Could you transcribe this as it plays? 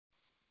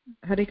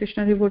Hare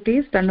Krishna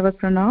devotees, Dandavat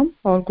Pranam,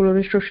 all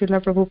glories to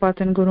Srila Prabhupada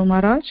and Guru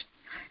Maharaj.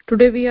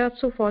 Today we are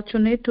so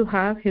fortunate to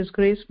have His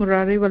Grace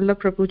Murari Vallabh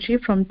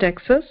Prabhuji from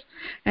Texas,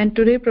 and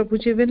today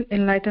Prabhuji will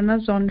enlighten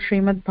us on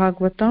Srimad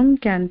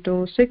Bhagavatam,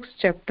 Canto 6,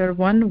 Chapter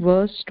 1,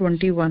 Verse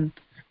 21.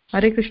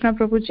 Hare Krishna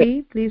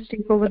Prabhuji, please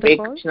take over the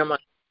call. Krishna,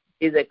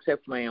 please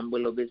accept my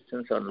humble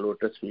obeisance on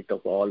lotus feet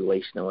of all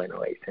Vaishnava and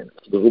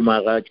Vaishnavas. Guru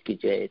Maharaj ki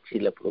jai,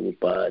 Srila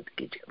Prabhupada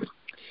ki jai.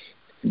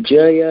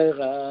 Jaya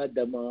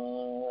Radha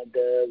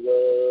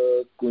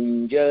Madhava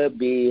Kunja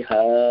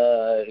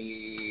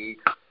Bihari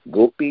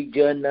Gopi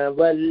Jana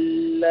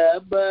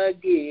Vallabha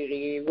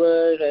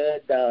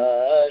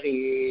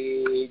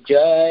Girivaradari.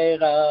 Jaya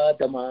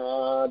Radha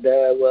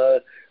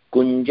Madhava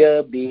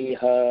Kunja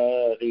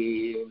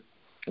Bihari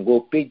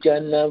Gopi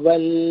Jana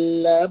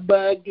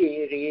Vallabha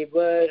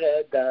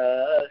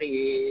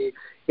Girivaradari.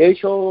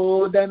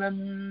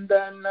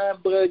 Yashodanandana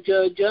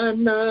Braja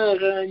Jana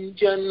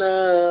Ranjana.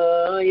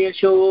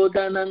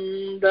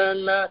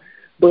 Yashodanandana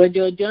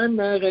Braja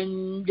Jana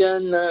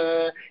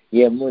Ranjana.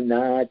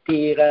 Yamuna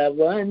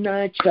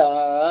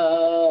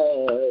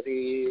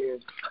Tiravanachari.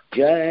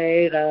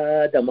 Jai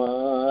Radha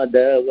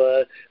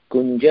Madhava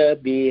Kunja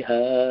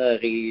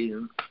Bihari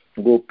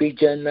Gopi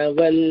Jana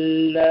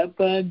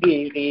Vallabha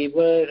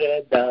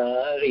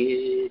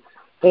Girivaradari.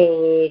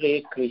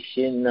 Hare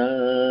Krishna,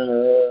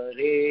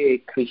 Hare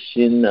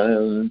Krishna,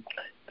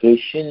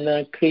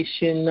 Krishna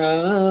Krishna,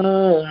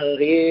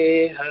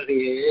 Hare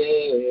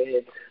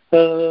Hare,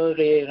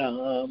 Hare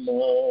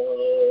Rama,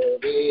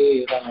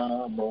 Hare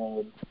Rama,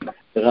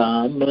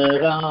 Rama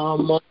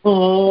Rama,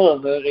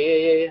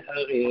 Hare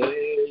Hare,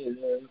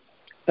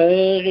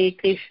 Hare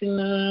Krishna,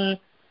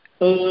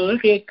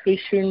 Hare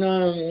Krishna,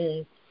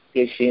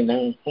 Krishna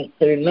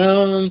Krishna,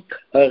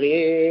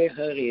 Hare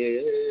Hare,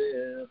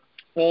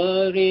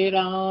 Hare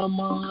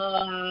Rama,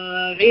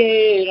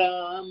 Hare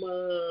Rama,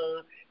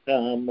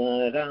 Rama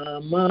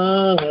Rama,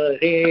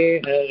 Hare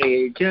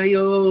Hare.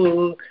 Jayo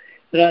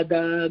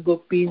Radha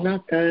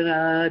Gopinatha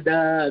Radha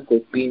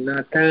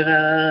Gopinatha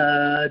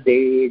Radhe.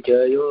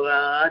 Jayo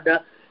Radha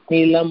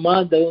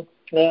Nilamadav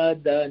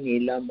Radha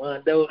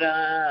Nilamadav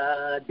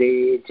Radhe.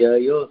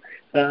 Jayo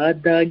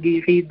Radha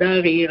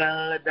Giridhari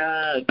Radha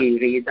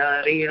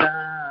Giridhari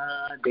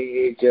Radhe.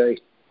 Jay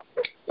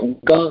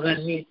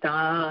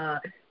Gauranita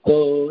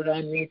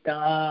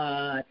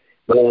Gauranita,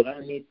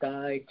 Gauranita,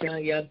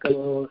 Jaya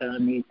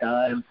Gauranita,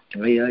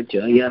 Jaya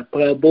Jaya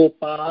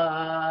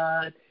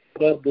Prabhupada,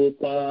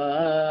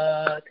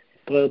 Prabhupada,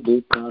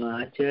 Prabhupada,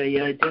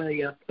 Jaya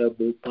Jaya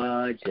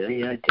Prabhupada,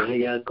 Jaya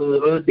Jaya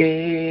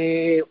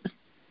Gurudev,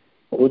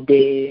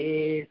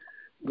 Gurudev,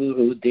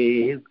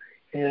 Gurudev,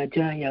 Jaya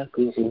Jaya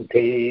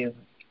Gurudev.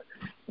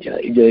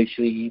 Jai Jai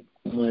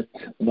Srimad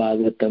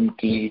Bhagavatam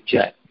ki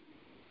jai.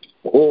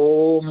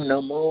 Om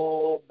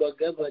Namo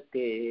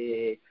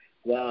Bhagavate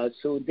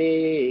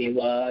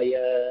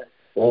Vasudevaya.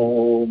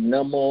 Om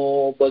Namo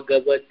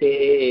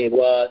Bhagavate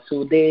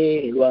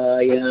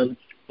Vasudevaya.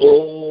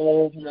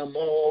 Om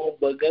Namo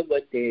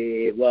Bhagavate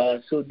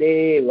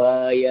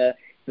Vasudevaya.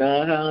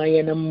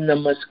 Narayanam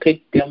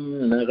Namaskrityam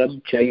Naram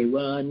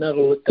Chaiva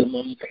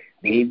Narottamam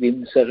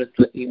Devim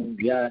Saraswatim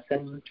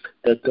Vyasam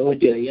Tato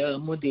Jaya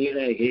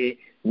Mudirahe.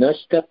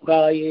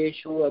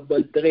 Nashtaprayeshu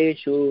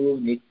abhadreshu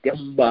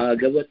nityam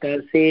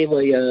bhagavata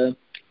sevaya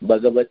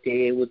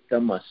bhagavate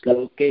uttama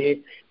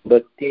sloke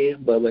bhaktir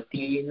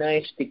bhavati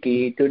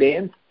naistiki.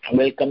 Today,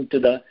 welcome to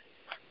the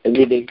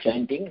everyday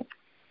chanting.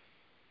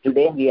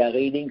 Today we are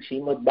reading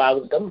Srimad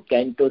Bhagavatam,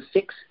 Canto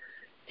 6,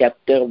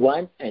 Chapter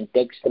 1 and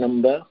text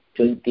number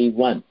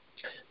 21.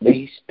 The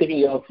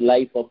history of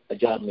life of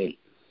Ajamil.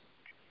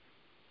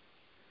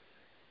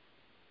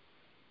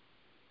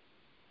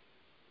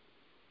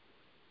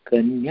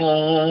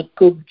 Kanya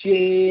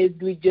kubje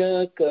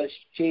dvija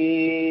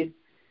kaschid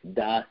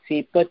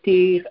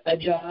dasipatir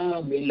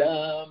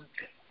ajamila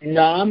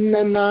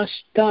namna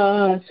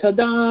nashta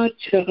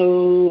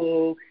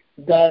sadacharo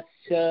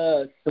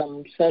dasya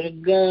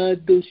samsarga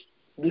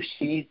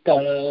dushita.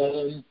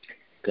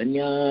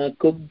 Kanya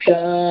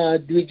kubja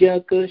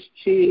dvija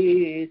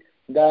kaschid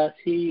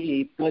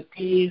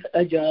dasipatir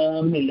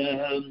ajamila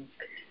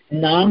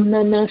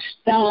namna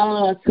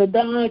nashta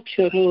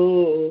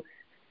sadacharo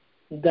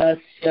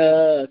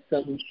Dasya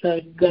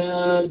samsarga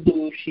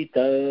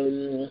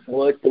dushitam.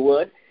 Word to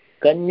word.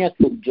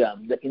 Kanyakubja.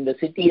 In the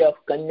city of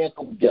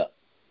Kanyakubja,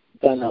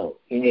 Kanau,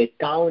 in a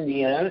town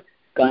near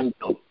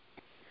Kanpur.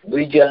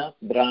 Dvija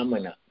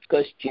Brahmana.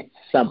 Kaschit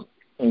some.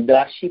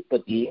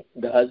 Dashipati,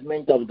 the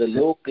husband of the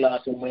low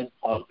class woman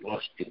or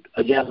prostitute.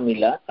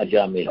 Ajamila,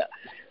 Ajamila.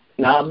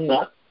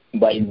 Namna,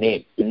 by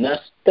name.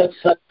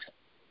 Nastasat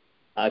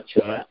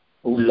Achara,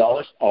 who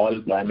lost all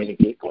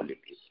Brahminical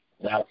qualities.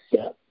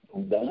 Dasya,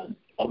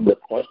 of the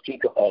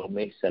prostitute or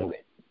maid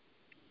servant.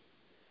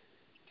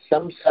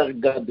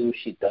 Samsarga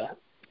Dushita,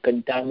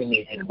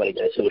 contaminated by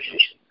the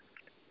association.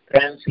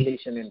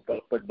 Translation and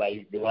purport by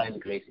His Divine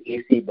Grace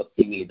A.C.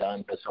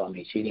 Bhaktivedanta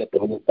Swami Srila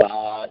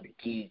Prabhupada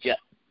Ki Jai.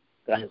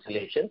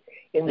 Translation: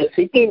 in the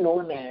city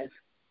known as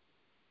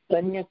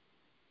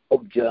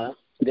Kanyakubja,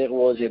 there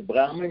was a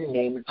Brahmin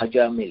named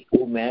Ajamil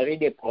who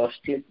married a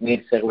prostitute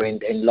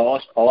maidservant and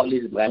lost all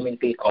his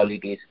Brahminical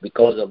qualities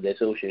because of the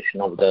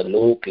association of the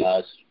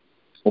low-class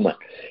woman.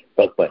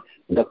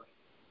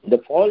 The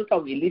fault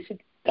of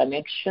illicit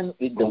connection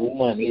with the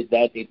woman is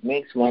that it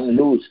makes one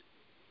lose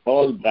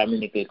all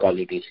Brahminical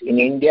qualities. In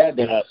India,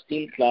 there are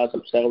still class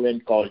of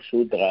servants called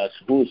Shudras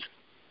whose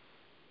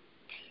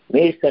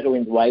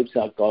maid-servant wives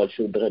are called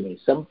Shudrani.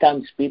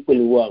 Sometimes people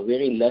who are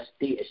very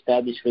lusty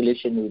establish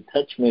relation with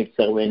such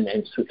maid-servant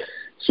and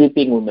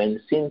sweeping women.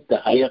 Since the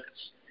higher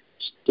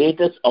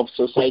status of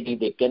society,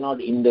 they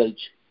cannot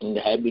indulge in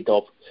the habit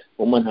of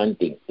woman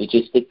hunting, which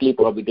is strictly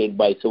prohibited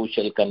by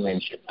social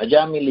convention.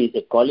 Ajamil is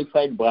a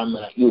qualified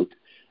Brahmana youth,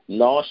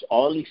 lost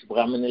all his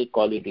Brahmanical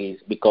qualities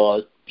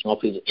because of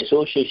his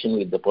association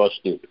with the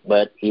prostitute,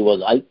 but he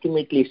was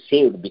ultimately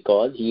saved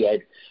because he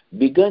had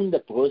begun the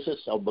process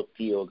of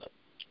Bhakti Yoga.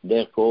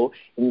 Therefore,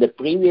 in the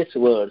previous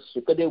verse,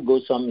 Sukadeva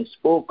Goswami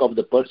spoke of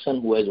the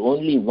person who has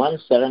only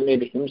once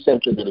surrendered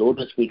himself to the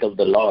lotus feet of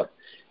the Lord,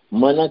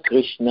 Mana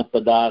Krishna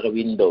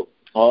Padaravindo,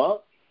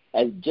 or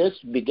has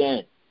just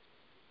begun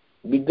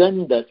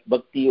the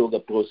Bhakti Yoga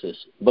process.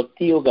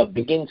 Bhakti Yoga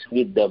begins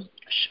with the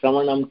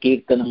Shravanam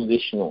Kirtanam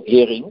Vishnu,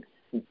 hearing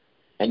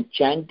and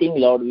chanting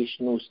Lord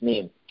Vishnu's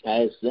name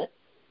as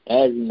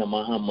in the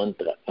Maha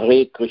Mantra.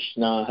 Hare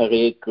Krishna,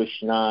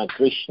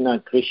 Krishna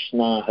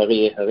Krishna,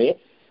 Hare Hare,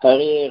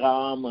 Hare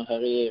Rama,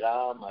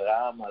 Rama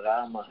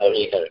Rama,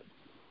 Hare Hare.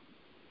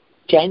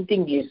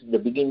 Chanting is the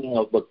beginning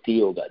of Bhakti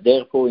Yoga.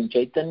 Therefore, in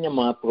Chaitanya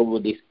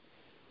Mahaprabhu this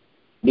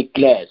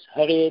declares,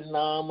 Hare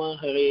Nama,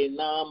 Hare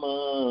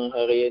Nama,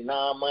 Hare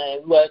Nama,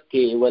 Eva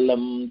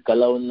Kevalam,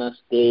 Kalau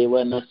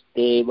Nasteva,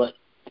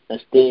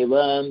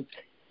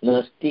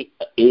 Nasti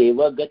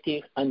Eva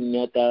Gatir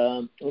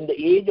Anyata. In the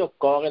age of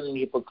quarrel and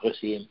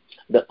hypocrisy,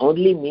 the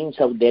only means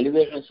of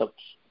deliverance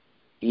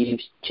is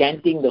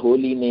chanting the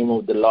holy name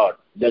of the Lord.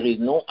 There is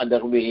no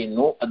other way,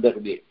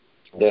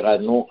 There are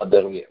no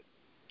other way.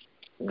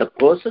 The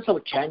process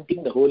of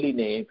chanting the holy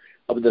name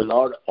of the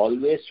Lord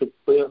always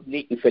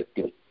superbly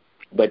effective,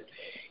 but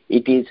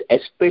it is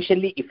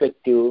especially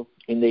effective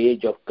in the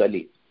age of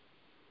Kali.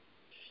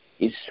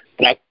 Its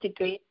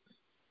practical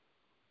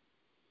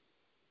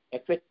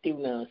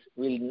effectiveness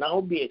will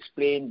now be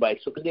explained by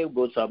Sukadeva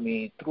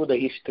Goswami through the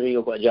history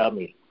of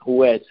Ajamil,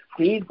 who has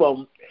freed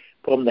from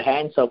the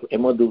hands of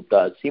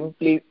Yamaduta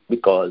simply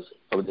because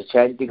of the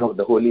chanting of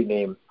the holy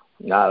name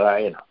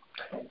Narayana.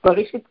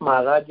 Parikshit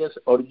Maharaj's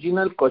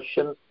original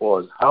question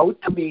was how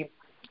to be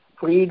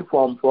freed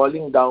from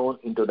falling down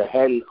into the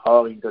hell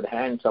or into the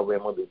hands of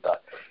Yamaduta.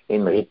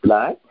 In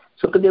reply,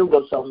 Sukadeva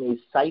Goswami is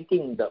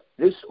citing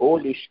this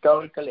old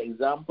historical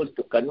example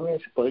to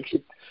convince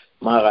Parikshit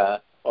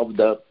Maharaj of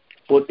the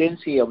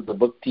potency of the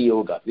Bhakti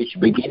Yoga, which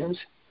begins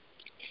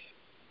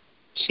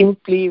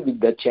simply with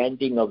the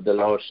chanting of the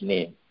Lord's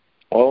name.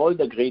 All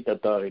the great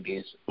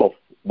authorities of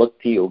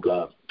Bhakti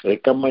Yoga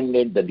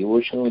recommended the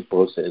devotional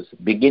process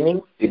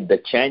beginning with the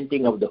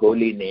chanting of the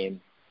holy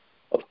name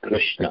of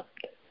Krishna.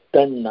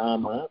 Tan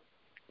Nama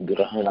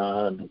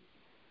Grahanan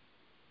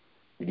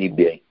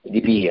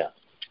Divya.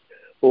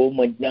 Om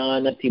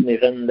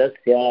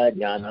Ajnanatimirandasya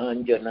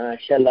Jnananjana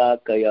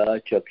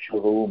Shalakaya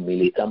Chakshuru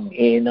Militam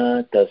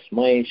Ena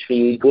Tasmai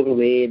Shri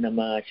Guruve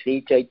Nama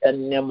Shri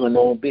Chaitanya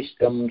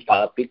Manobishtam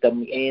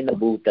Stapitam Ena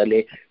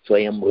Bhutale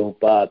Swayam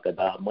Rupa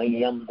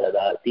Kadamayam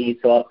Dadati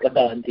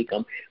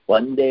Swakadantikam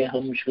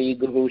Vandeham Shri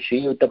Guru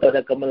Shri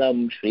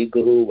Utapadakamlam Shri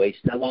Guru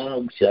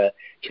Vaisnavam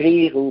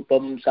Shri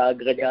Rupam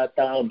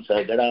Sagrajatam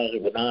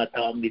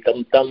Sagaraganatam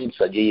Vitam Tam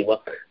Sajiva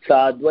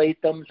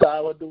Sadvaitam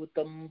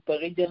Savadutam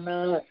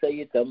Parijana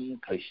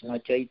Sayitam Krishna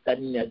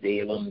Chaitanya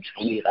Devam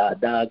Shri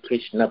Radha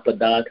Krishna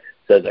Padat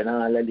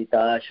Sagana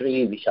Lalita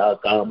Shri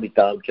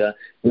Vishakamitabja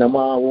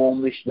Nama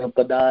Om Vishnu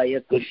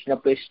Padaya Krishna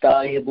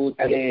Pishtaya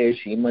Bhutale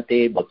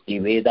Srimate Bhakti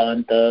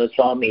Vedanta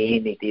Swami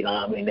Niti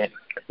Namine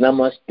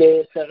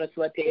Namaste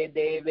Saraswate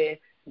Deve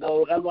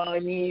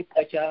Gauravani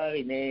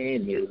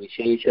Pracharine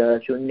Nirvishesha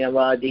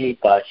Shunyavadi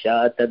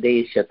Pashata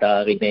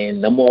Deshatarine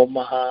Namo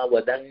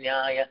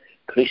Mahavadanyaya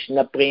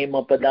Krishna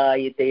Prema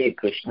Padayate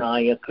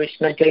Krishnaya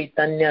Krishna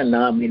Chaitanya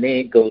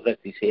Namine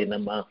Gauratise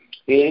Nama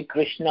He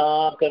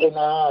Krishna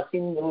Karuna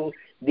Sindhu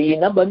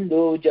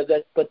Dinabandhu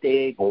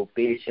Jagatpate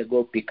Gopesha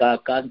Gopika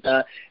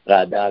Kanta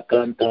Radha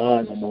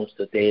Kanta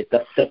Namostate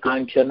Tapta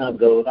Kanchana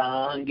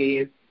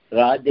Gaurangi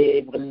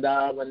Radhe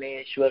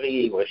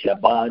Vrindavaneshwari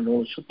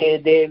Vashabhanu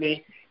Sute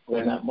Devi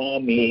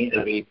Pranamami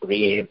Hari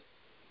Priye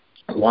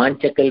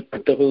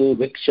Vanchakalpataru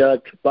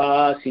Viksha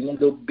Kripa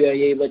Sindhubhya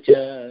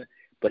Evacha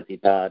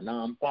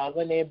Patitanam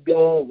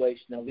Pavanebhyo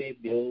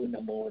Vaishnavebhyo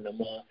Namo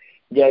Namah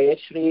Jaya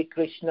Shri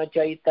Krishna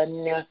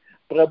Chaitanya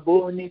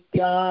Prabhu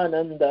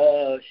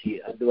Nityananda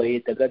Shri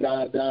Advaita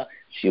Gadada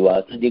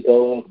Shivasadi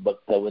Gaur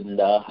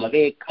Bhaktavinda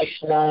Hare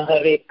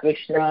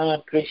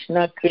Krishna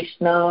Krishna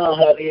Krishna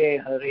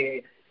Hare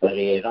Hare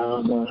Hare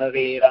Rama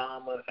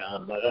Rama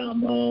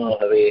Rama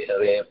Hare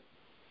Hare.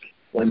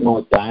 One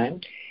more time.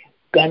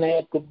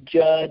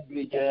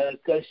 कनककुब्जाद्विज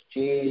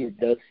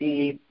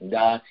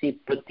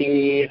दासीपतिः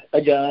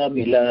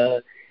Ajamil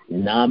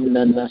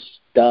नाम्ना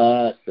नष्टा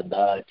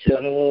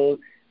सदाचरो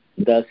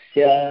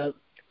दस्य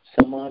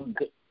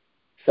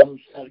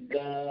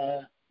samsarga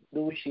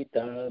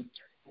dushita.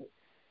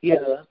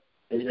 Here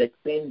it is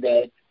explained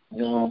that,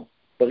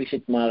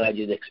 Parishit Maharaj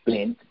is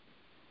explained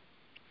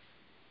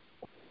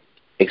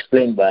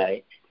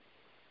by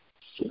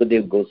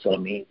Sukadeva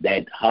Goswami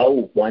that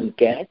how one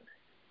can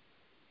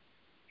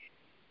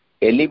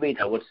elevate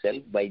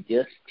ourselves by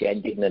just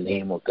chanting the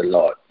name of the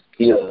Lord.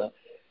 Here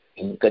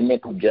in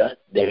Kanyakubja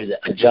there is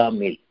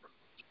Ajamil.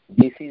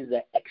 This is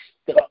an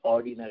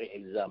extraordinary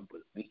example.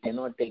 We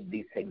cannot take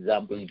this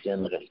example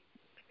generally.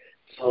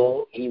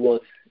 So he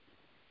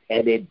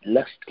had a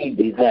lusty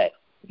desire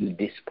with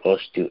this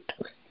prostitute,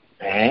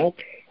 and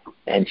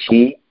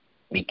she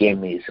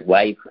became his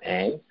wife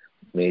and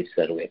maid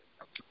servant.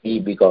 He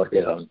begot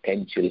around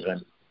 10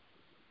 children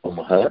from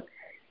her,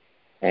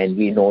 and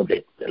we know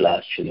that the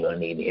last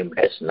children he named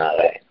as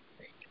Narayan.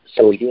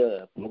 So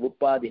here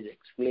Prabhupada is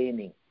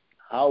explaining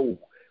how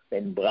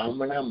when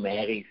Brahmana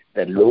marries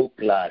the low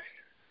class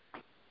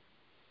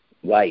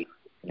wife,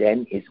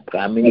 then his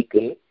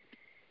Brahminical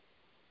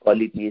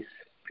qualities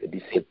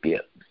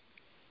disappear.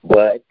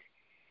 But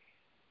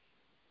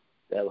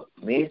the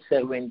maid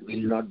servant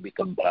will not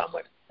become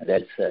Brahman.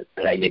 That's a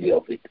tragedy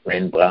of it.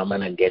 When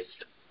Brahmana gets,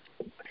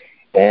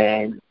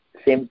 and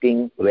same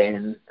thing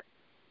when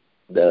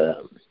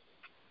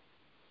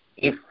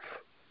if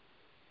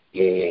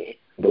a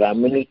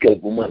Brahminical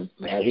woman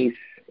marries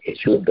a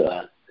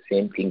Shudra,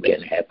 same thing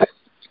can happen.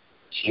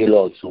 She'll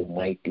also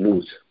might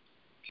lose.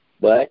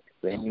 But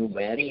when you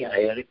marry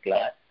higher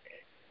class,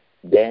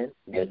 then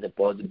there's a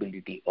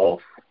possibility of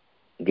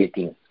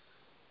getting,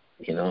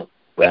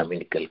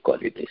 Brahminical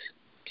qualities.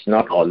 It's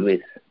not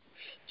always.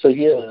 So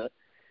here,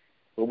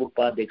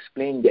 Prabhupada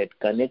explained that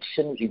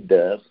connection with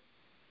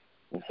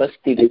first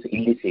it is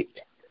illicit,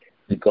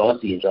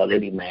 because he is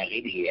already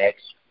married, he has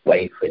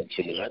wife and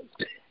children,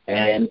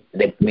 and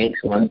that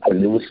makes one to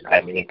lose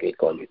Brahminical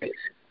qualities.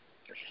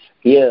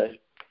 Here,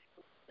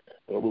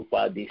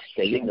 Prabhupada is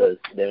telling us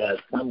there are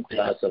some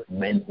class of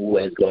men who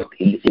have got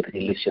illicit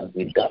relations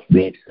with the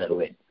maid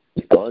servant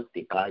because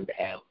they can't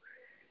have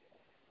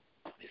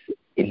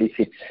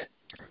illicit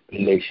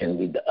relation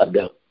with the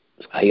other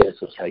higher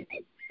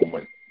society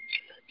women.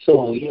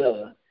 So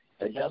here,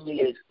 Ajamil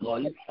is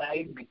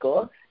qualified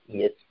because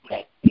he has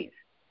practiced.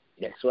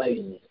 That's why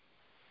in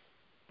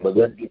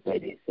Bhagavad Gita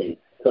it says,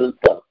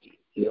 Salta,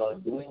 you are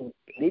doing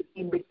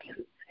little bit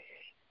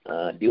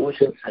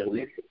devotion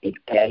service, it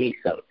carries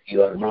out.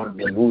 You are not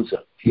the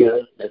loser.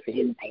 Here, the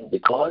same thing,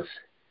 because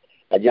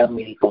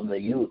Ajamil from the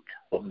youth,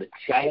 from the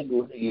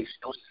childhood, he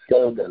used to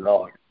serve the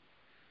Lord.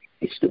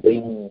 He used to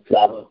bring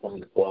flower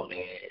from the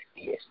forest.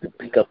 He used to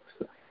pick up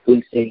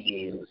tulsi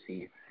leaves. He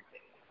is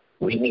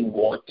bringing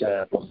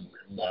water from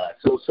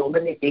so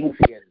many things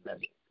he has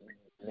done.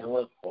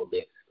 Never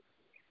forget.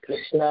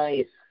 Krishna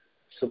is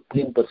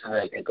Supreme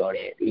Personality of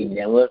Godhead. He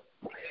never,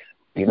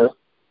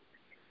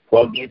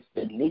 forgets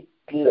the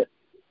little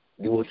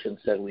devotion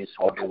service,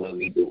 whatever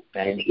we do,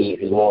 and he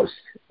rewards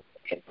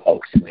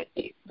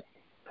approximately.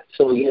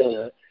 So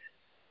here,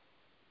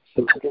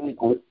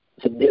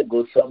 Sukadeva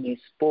Goswami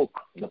spoke,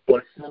 the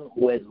person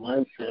who has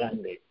once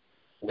surrendered,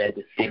 that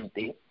the same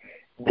thing.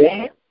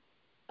 Then,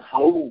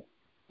 how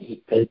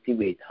he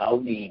cultivated, how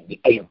he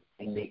became,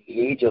 in the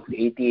age of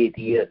 88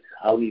 years,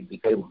 how he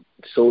became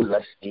so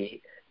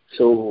lusty,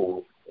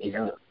 so,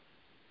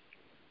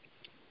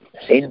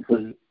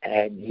 sinful,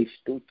 and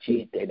used to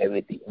cheat and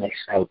everything.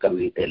 Next how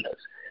Kavi tell us.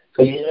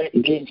 So here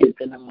again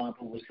Chaitanya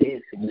Mahaprabhu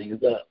says in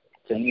the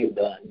Kali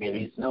Yuga, there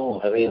is no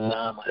Hare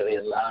Ram,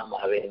 Hare Ram,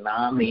 Hare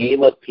Nam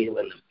eva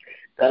kevalam.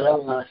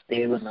 Taram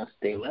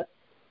nasteva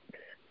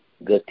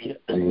gatir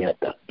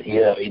anyata.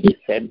 Here it is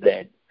said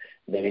that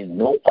there is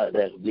no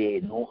other way,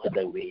 no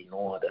other way,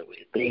 no other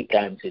way. 3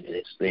 times it is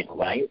explained.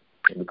 Why?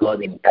 Because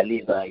in Kali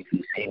Yuga, if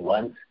you say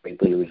once,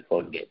 people will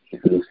forget.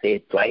 If you say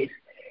twice,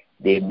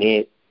 they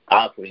may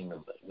half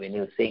remember. When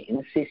you say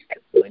insist,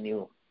 when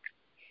you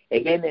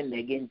again and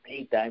again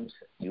 3 times,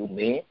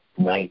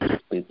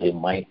 people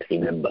might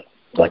remember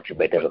much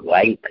better.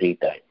 Why 3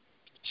 times?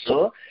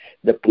 So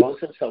the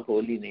process of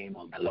holy name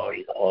of the Lord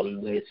is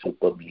always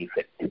superbly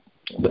effective.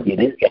 But it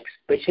is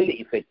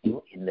especially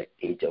effective in the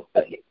age of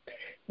Kali.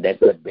 That's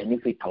the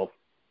benefit of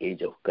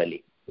age of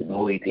Kali.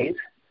 Though it is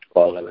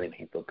all and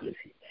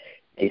hypocrisy.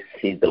 This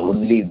is the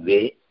only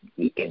way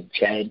we can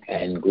chant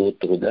and go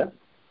through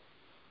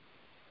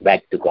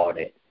back to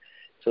Godhead.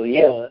 So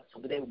here,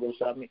 Sukadeva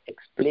Goswami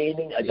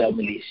explaining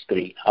Ajamili's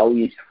history, how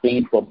he is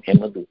free from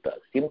Yamaduta,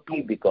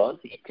 simply because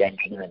he is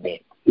chanting the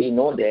name. We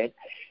know that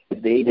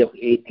at the age of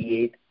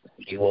 88,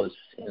 he was,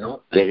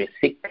 very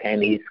sick,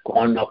 and he is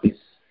fond of his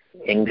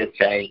younger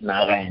child,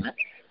 Narayana.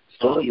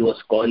 So he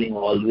was calling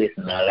always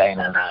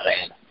Narayana,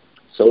 Narayana.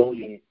 So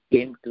he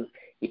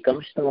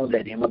comes to know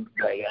that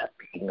Yamaduta is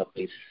picking up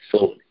his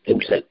soul,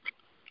 himself,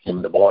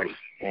 from the body,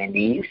 and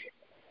he is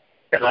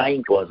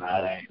crying for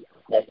Narayana.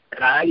 That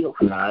cry of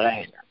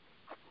Narayana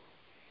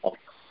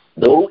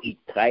Though he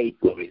tried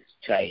for his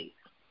child,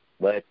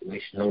 but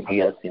Vishnu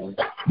hears in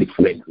a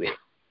different way.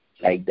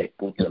 Like that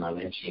Putana,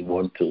 when she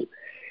wants to,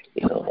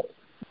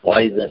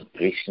 poison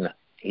Krishna,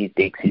 he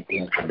takes it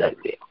in another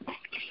way.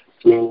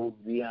 So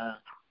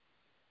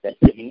that's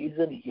the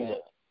reason here.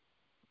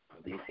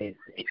 This is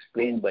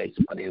explained by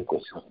Sukadeva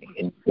Goswami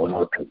in 1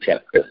 or 2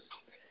 chapters.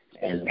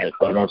 And a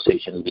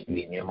conversation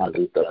between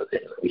Yamadutas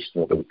and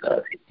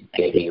Vishnudutas is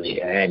carried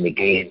away. And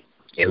again,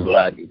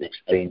 Yamaraj is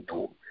explained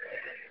to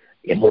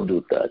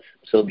Yamadutas.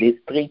 So these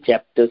 3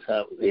 chapters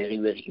are very,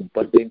 very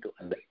important to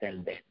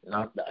understand that.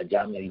 Not the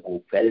Ajamil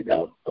who fell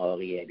down or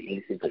he had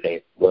illicit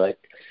rape, but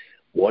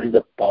what is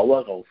the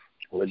power of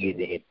holy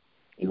name.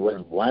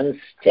 Even once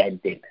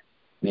chanted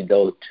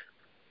without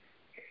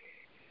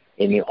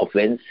any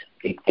offense,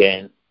 it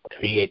can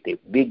create a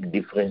big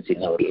difference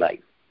in our life.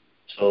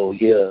 So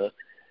here,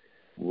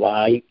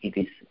 why it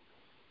is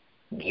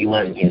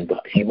given in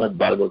Srimad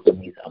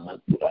Bhagavatam is Amar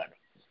Purana.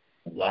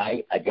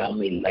 Why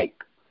Ajamil like?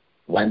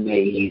 One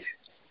way is,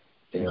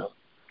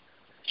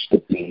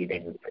 stupid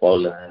and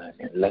fallen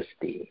and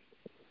lusty.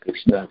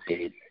 Krishna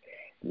says,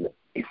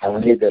 it's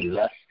only the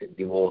lust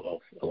devour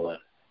of our,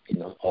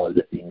 all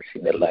the things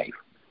in the life.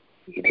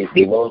 It is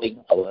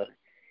devouring our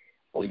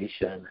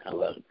position,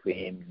 our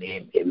fame,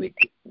 name,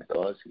 everything.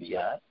 Because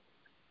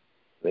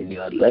when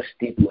you are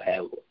lusty to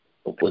have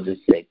opposite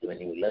sex, when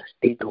you are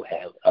lusty to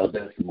have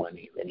others'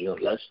 money, when you are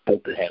lusty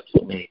to have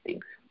so many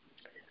things,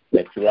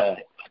 that's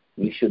why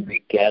we should be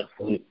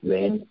careful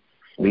when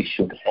we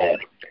should have.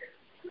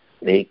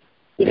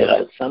 There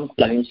are some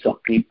kinds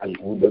of people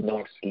who do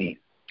not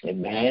sleep. A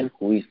man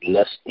who is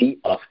lusty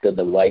after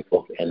the wife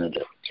of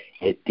another.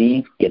 A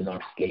thief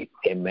cannot sleep.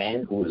 A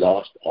man who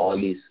lost all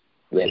his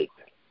wealth.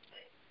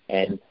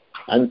 An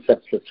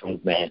unsuccessful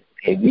man.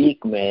 A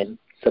weak man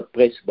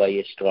suppressed by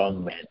a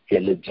strong man.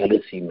 A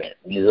jealousy man.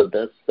 These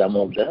are some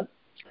of the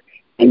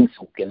things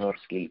who cannot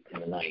sleep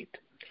in the night.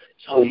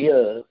 So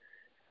here,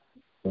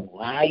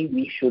 why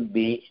we should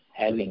be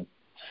having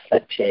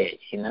such a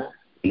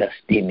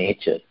lusty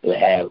nature to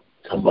have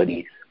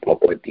somebody's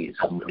property,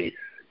 somebody's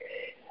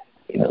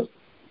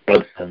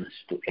persons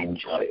to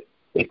enjoy,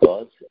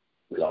 because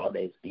God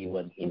has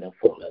given enough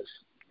for us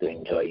to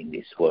enjoy in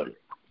this world.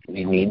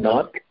 We need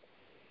not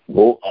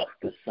go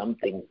after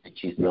something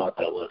which is not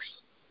ours.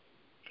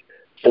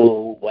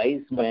 So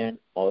wise man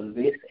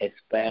always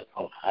aspire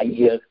for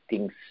higher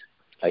things,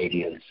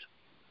 ideals.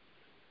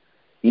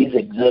 His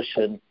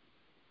exertion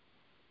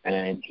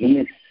and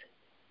his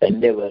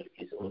endeavor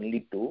is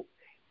only to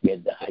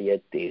get the higher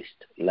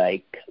taste.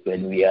 Like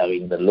when we are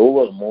in the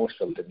lower most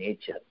of the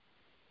nature,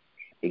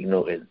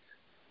 ignorance,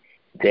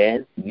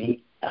 then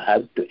we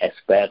have to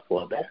aspire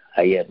for the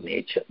higher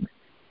nature.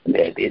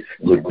 That is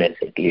goodness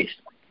at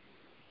least.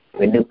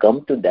 When you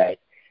come to that,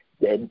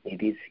 then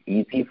it is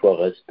easy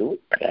for us to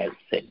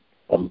transcend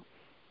from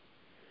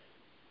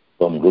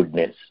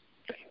goodness.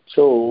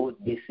 So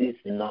this is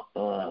not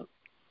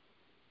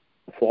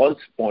false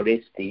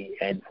modesty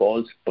and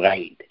false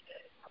pride,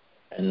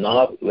 and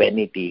nor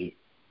vanity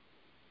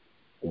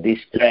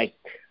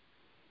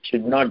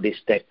should not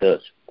distract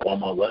us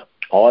from our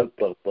all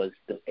purpose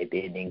to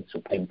attaining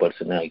Supreme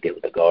Personality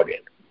of the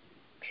Godhead.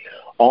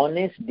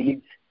 Honest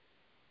deeds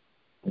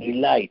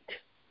delight.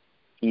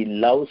 He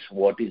loves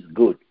what is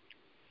good.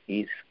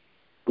 He is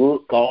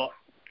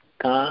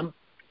calm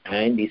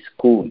and is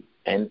cool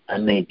and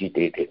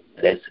unagitated.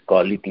 That's the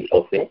quality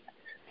of a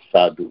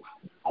sadhu.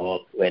 Or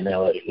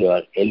whenever you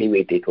are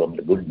elevated from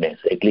the goodness,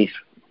 at least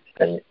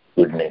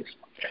goodness.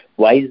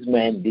 Wise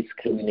man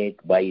discriminates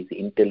by his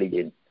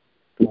intelligence,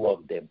 2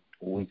 of them,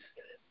 who is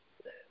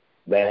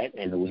bad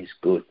and who is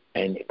good,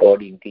 and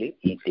accordingly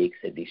he takes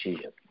a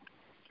decision.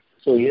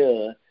 So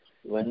here,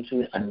 once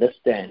we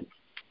understand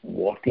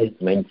what is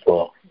meant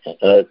for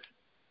us,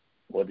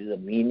 what is the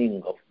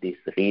meaning of this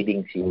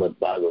reading Srimad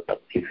Bhagavatam,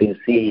 if you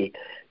see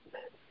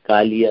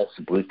Kaliya's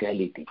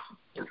brutality,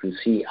 if you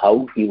see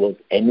how he was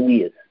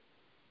envious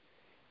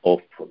of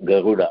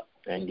Garuda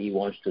and he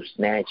wants to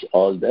snatch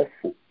all the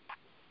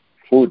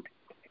food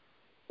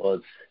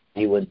was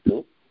given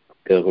to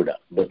Garuda.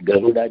 But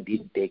Garuda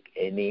didn't take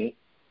any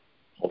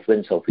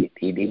offense of it.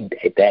 He didn't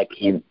attack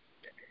him.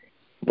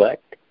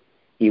 But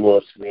he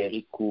was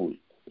very cool.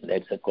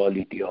 That's a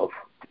quality of,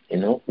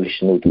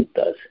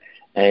 Vishnudutas.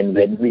 And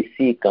when we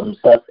see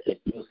Kamsa's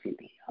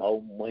atrocity,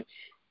 how much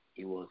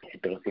he was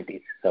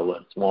atrocities, our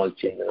small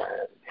children,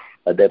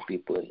 other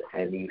people,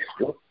 and he used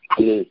to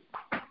kill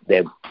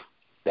them.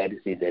 That is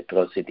his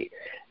atrocity.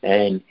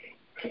 And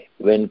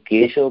when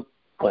Keshav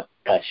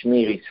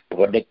Kashmir is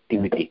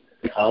productivity,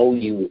 how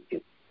you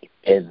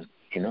can,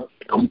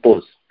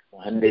 compose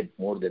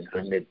more than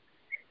 100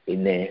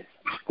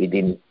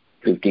 within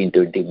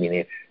 15-20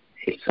 minutes.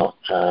 It's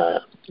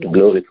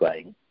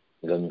glorifying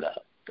Ganga.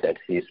 That's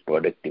his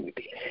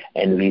productivity.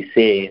 And we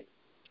say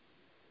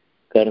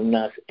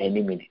Karna's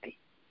enmity.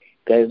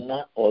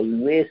 Karna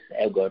always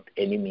have got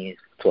enemies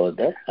for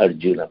the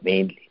Arjuna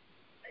mainly.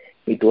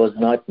 It was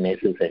not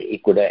necessary. He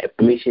could have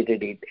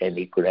appreciated it and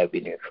he could have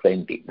been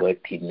friendly, but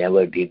he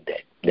never did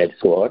that.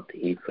 That's what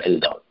he fell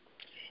down.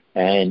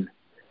 And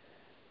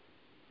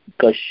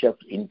Kashyap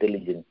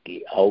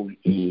intelligently, how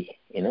he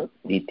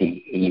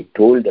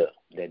told her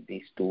that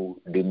these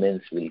two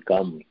demons will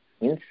come,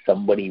 means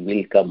somebody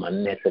will come,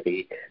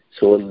 unnecessary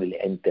soul will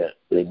enter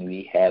when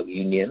we have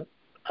union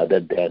other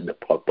than the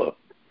proper.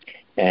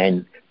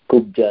 And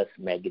Kubja's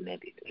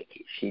magnetic,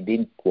 she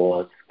didn't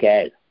was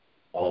scared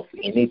of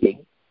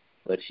anything,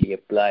 but she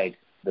applied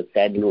the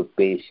sandalwood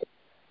paste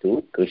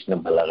to Krishna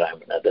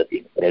Balaram and other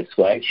things. That's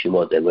why she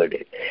was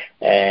avoided.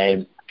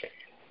 And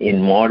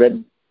in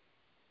modern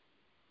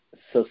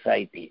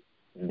society,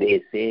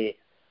 they say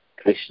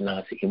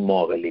Krishna's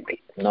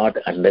immorality, not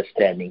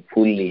understanding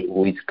fully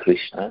who is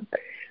Krishna,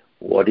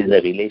 what is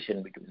the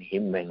relation between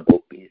him and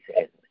gopis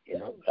and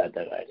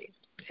Radharani,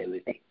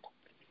 everything.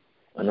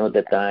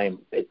 Another time,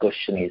 a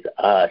question is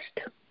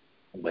asked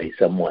by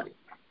someone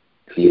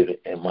to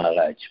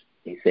Maharaj.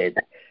 He said,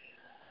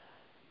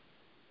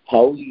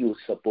 how you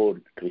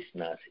support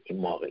Krishna's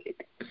immorality?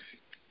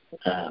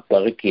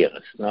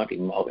 Parakiras, not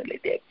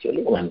immorality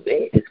actually. One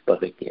way is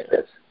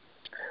parakiras.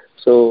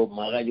 So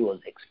Maharaj was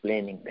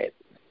explaining that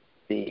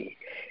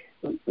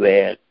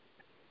where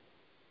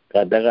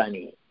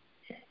Radharani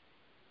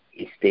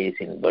stays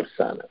in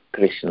Barsana,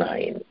 Krishna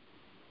in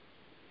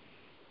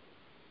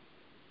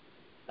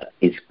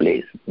his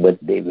place. But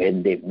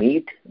when they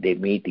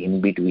meet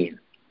in between.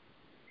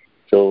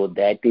 So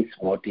that is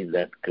what is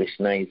that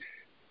Krishna is,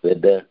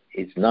 whether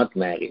is not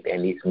married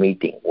and is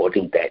meeting. What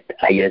is that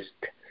highest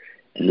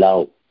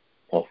love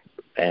of,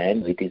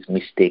 and it is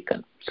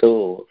mistaken.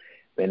 So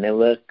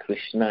whenever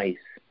Krishna is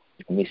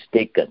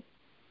mistaken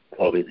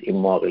for his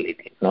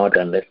immorality, not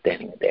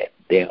understanding that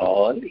they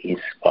all his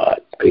part.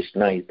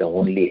 Krishna is the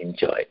only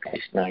enjoyer.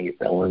 Krishna is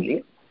the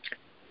only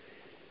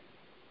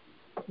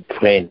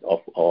friend of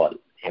all,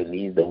 and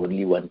he is the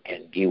only one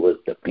can give us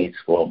the peace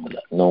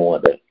formula, no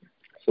other.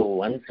 So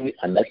once we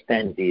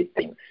understand these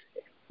things,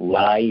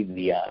 why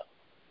we are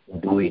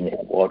doing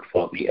and what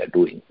for we are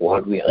doing,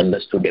 what we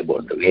understood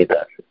about the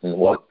Vedas, and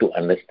what to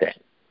understand.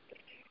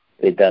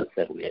 Vedas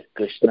are where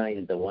Krishna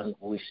is the one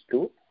who is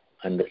to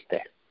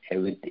understand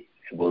everything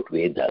about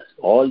Vedas.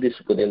 All this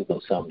Sukadeva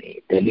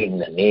Goswami telling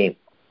the name,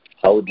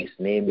 how this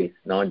name is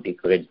not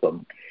different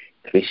from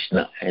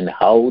Krishna, and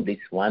how this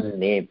one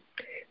name,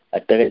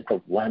 utterance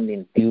of one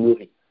in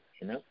purity,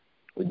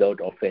 without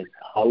offense,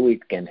 how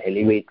it can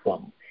elevate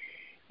from,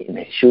 in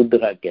a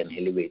Shudra can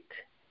elevate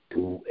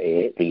to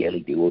a real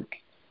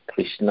devotee.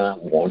 Krishna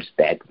wants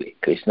that way.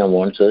 Krishna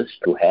wants us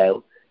to have,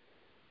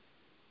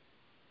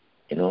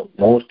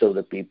 most of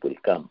the people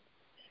come.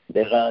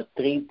 There are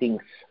three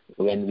things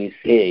when we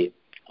say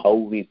how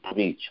we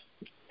preach.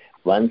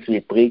 Once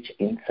we preach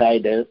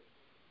insider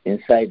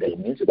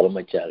means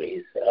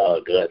brahmacharis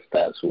or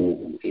grastas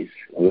who is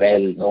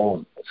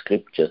well-known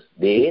scriptures.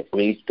 They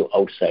preach to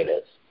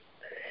outsiders.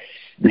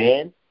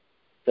 Then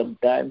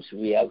sometimes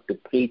we have to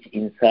preach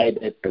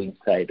insider to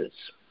insiders.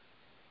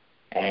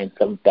 And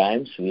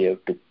sometimes we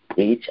have to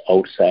preach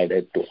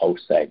outsider to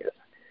outsider.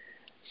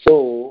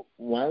 So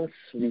once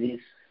this is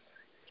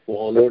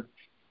followed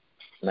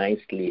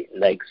nicely,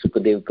 like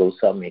Sukadeva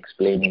Goswami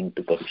explaining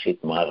to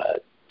Parikshit Maharaj,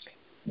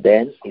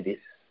 then it is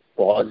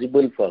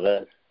possible for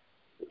us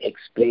to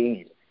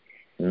explain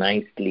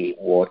nicely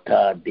what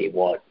are they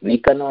what. We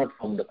cannot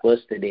from the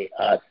first day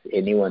ask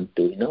anyone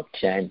to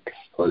chant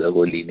for the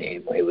holy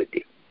name,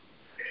 everything.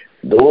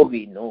 Though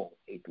we know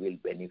it will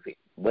benefit,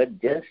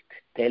 but just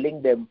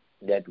telling them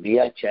that we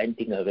are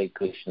chanting Hare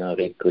Krishna,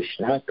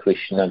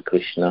 Krishna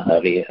Krishna,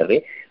 Hare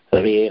Hare,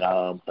 Hare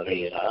Ram,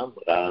 Ram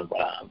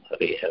Ram,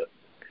 Hare Hare.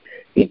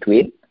 It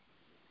will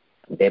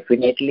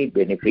definitely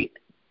benefit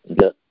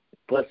the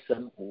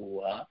person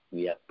who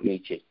we are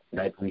preaching,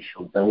 that we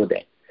should know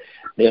that.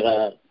 There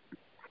are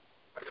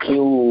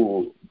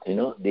few,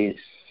 this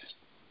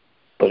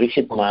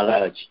Parikshit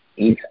Maharaj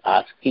is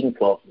asking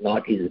for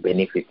not his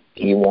benefit.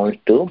 He wants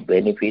to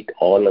benefit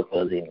all of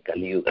us in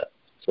Kali Yuga.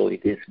 So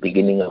it is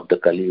beginning of the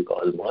Kali Yuga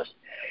almost.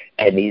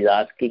 And he is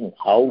asking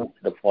how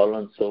the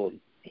fallen soul,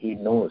 he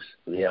knows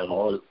we are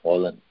all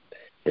fallen.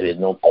 There is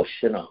no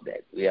question of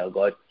that. We have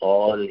got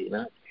all,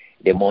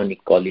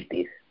 demonic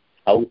qualities.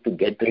 How to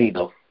get rid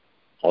of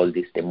all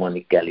these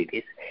demonic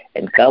qualities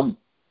and come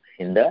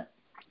in the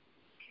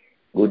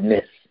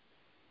goodness,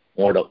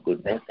 mode of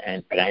goodness,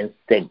 and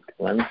transcend.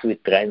 Once we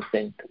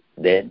transcend,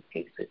 then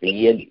it's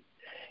really.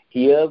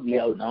 Here we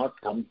have not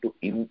come to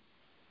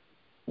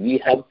we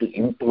have to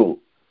improve,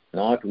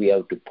 not we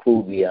have to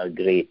prove we are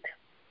great.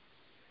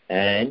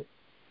 And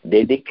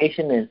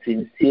dedication and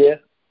sincere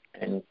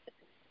and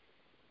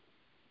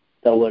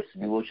towards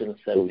devotional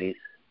service,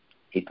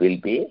 it will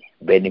be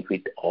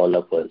benefit all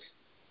of us.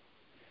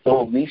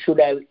 So we should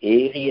have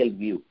aerial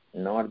view,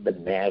 not the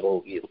narrow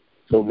view.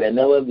 So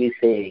whenever we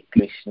say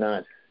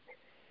Krishna's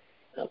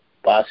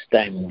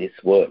pastime in this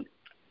world,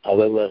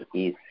 however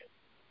is,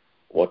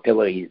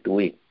 whatever he is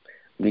doing,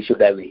 we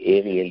should have an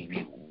aerial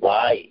view.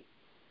 Why?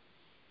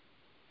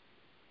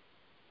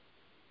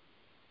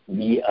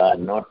 We are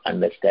not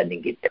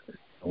understanding it.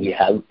 We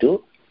have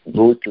to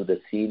go to the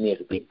senior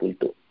people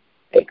to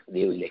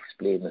they will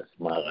explain us,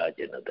 Maharaj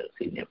and other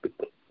senior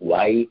people,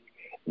 why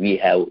we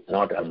have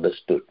not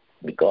understood.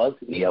 Because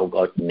we have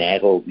got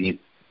narrow view,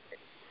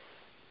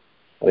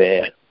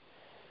 where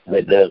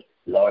whether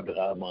Lord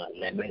Rama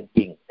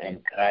lamenting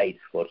and cries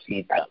for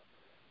Sita,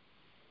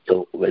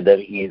 so whether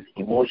he is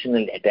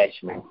emotional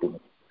attachment to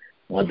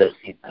Mother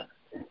Sita,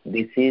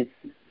 this is,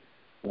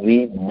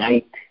 we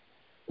might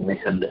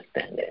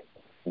misunderstand it,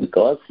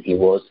 because he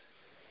was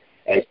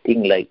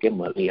acting like a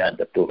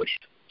Maryada Purush.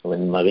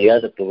 When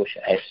Maryada Purush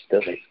has the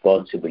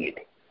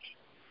responsibility,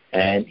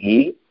 and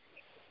he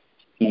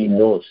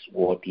knows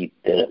what he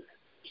does.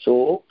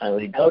 So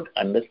without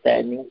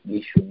understanding,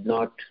 we should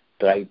not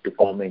try to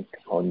comment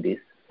on these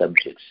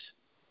subjects,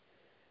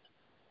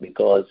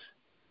 because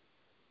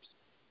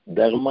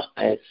Dharma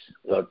has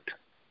got,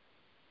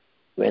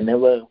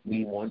 whenever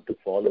we want to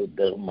follow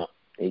Dharma,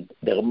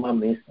 Dharma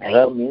means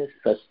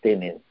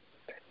sustenance,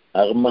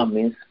 Dharma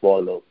means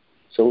follow.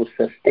 So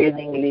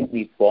sustainingly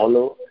we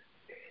follow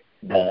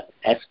the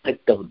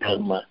aspect of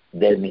Dharma,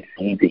 then it's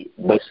easy.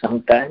 But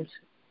sometimes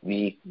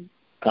we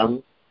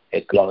come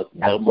across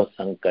Dharma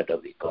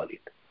Sankata, we call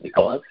it,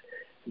 because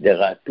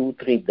there are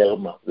 2-3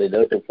 Dharma,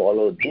 whether to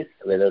follow this,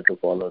 whether to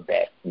follow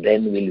that,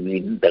 then we'll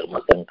win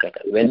Dharma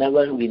Sankata.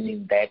 Whenever we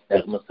need that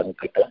Dharma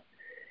Sankata,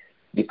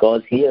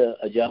 because here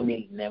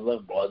Ajamil never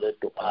bothered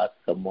to ask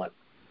someone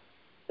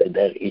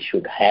whether he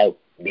should have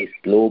this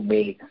low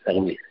male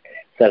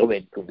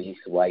servant to be his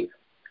wife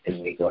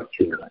and we got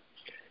children.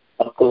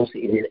 Of course,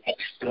 it is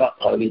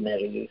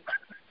extraordinary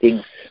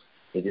things.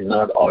 It is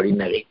not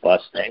ordinary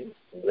pastime.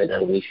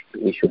 Whether we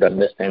should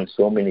understand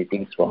so many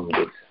things from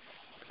this.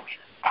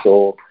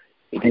 So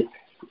it is,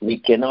 we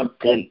cannot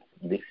tell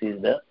this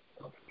is the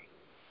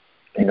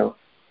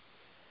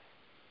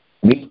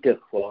meter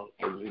for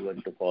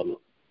everyone to follow.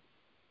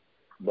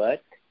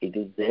 But it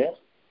is the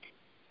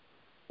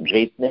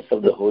greatness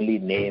of the holy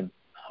name,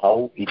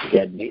 how it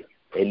can be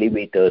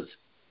elevators.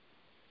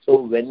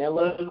 So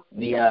whenever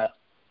we are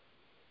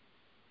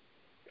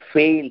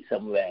fail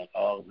somewhere,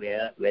 or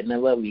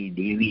whenever we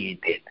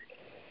deviated,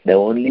 the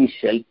only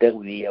shelter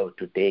we have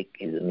to take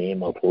is the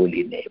name of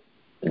holy name.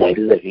 That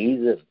is the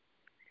reason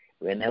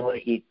whenever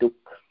he took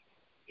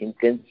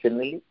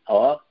intentionally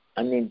or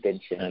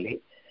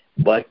unintentionally,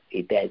 but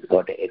it has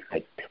got an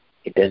effect.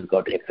 It has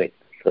got effect.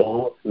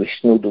 So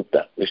Vishnu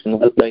Dutta is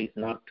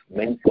not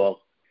meant for,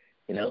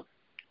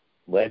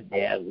 but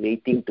they are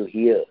waiting to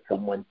hear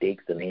someone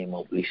takes the name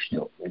of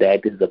Vishnu.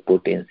 That is the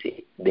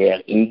potency. They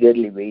are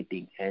eagerly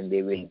waiting, and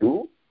they will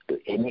do to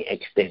any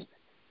extent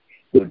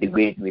to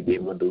debate with the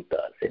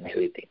Madhutas and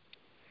everything.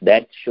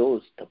 That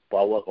shows the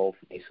power of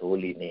this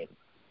holy name.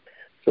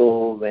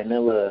 So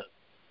whenever,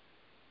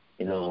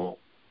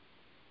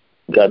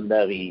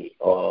 Gandhari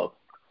or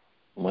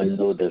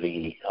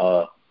Mandodari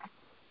or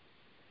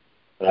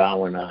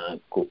Ravana,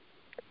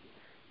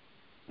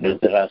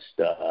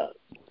 Dhritarashtra,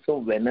 so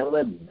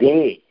whenever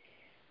they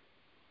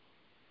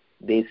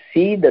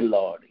see the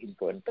Lord in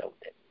front of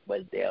them,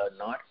 but they are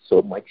not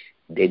so much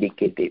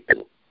dedicated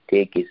to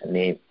take his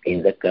name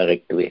in the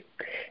correct way.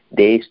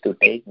 They used to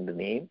take the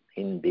name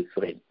in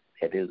different.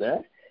 That is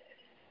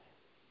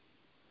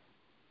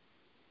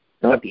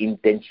not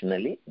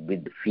intentionally,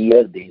 with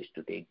fear they used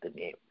to take the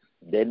name.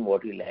 Then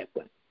what will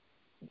happen?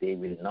 They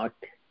will not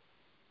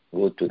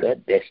go to the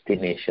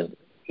destination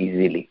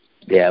easily.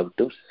 They have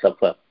to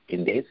suffer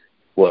in this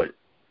world.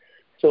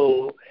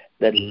 So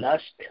the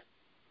lust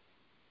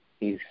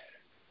is,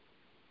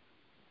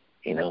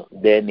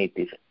 then it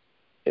is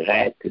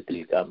wrath, it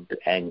will come to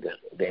anger,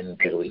 then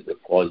there will be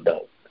fall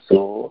down.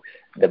 So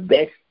the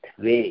best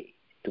way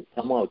to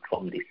come out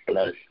from this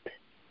lust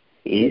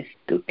is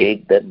to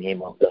take the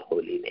name of the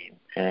holy name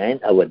and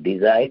our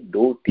desire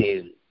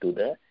dovetail to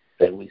the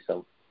service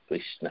of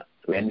Krishna.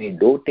 When we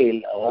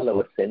dovetail all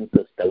our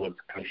senses towards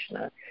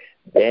Krishna,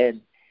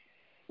 then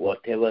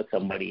whatever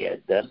somebody has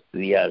done,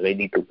 we are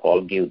ready to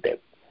forgive them.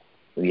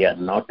 We are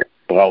not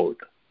proud.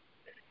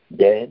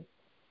 Then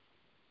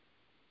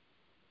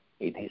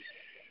it is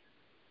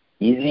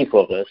easy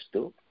for us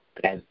to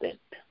transcend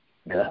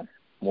the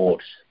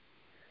modes.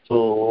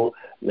 So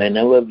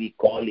whenever we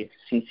call it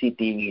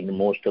CCTV in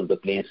most of the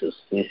places,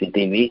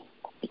 CCTV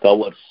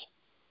covers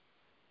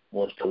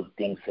most of the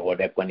things what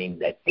happen in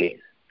that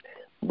place.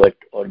 But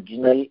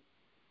original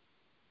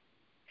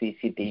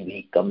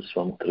CCTV comes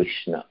from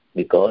Krishna,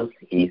 because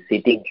he is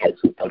sitting as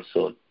Super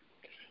Soul.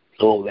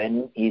 So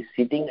when he is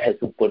sitting as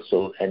Super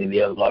Soul, and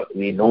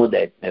we know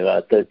that there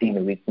are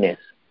 13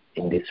 witnesses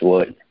in this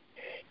world,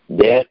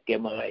 their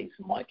camera is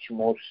much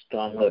more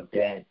stronger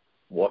than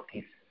what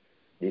is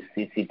this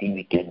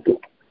CCTV can do.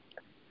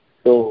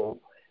 So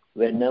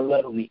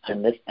whenever we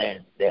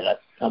understand there are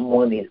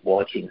someone is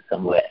watching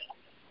somewhere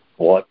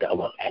what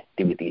our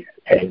activities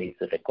and is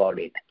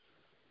recorded.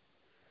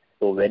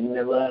 So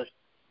whenever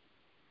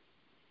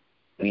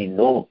we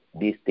know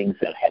these things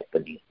are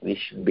happening, we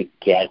should be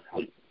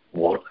careful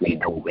what we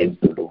do, when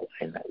to do,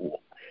 and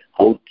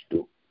how to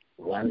do.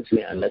 Once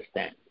we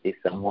understand if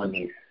someone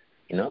is,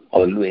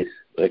 always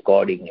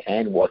recording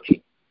and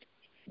watching,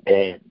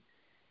 then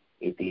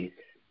it is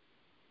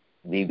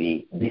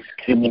we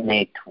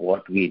discriminate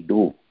what we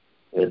do,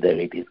 whether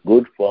it is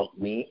good for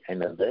me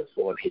and others,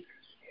 or it's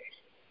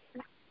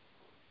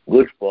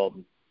good for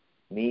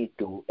me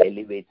to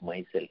elevate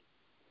myself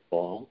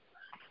from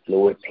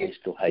lower place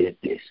to higher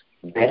place,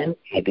 then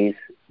it is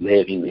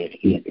very, very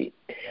easy.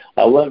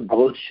 Our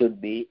growth should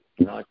be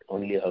not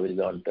only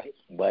horizontal,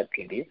 but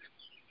it is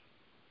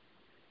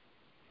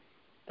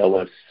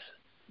towards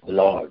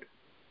Lord.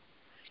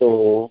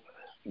 So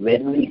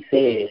when we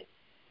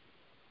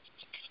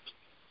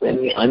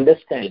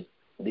understand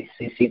the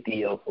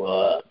necessity of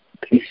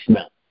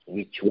Krishna,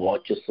 which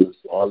watches us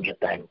all the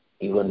time,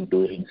 even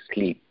during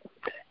sleep,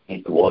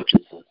 it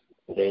watches us,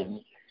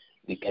 then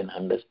we can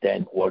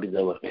understand what is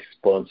our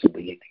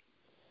responsibility,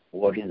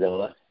 what is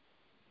our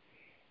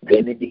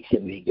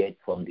benediction we get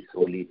from this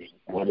holy name,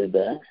 what is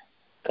the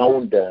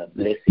count the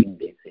blessing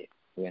they say.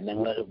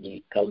 Whenever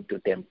we come to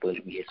temple,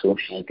 we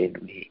associate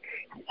it, we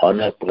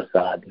honor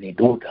prasad, we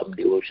do some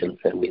devotional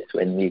service.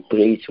 When we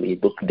preach, we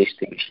book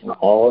distribution.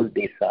 All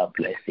these are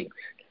blessings.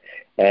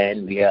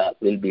 And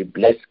will be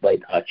blessed by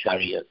the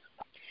acharyas.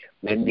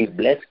 When we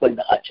blessed by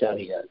the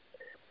acharyas,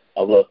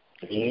 our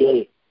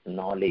real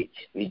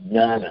knowledge,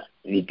 vijnana,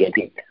 we get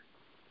it.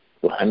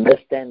 To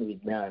understand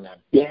vijnana,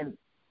 then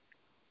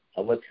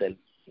ourselves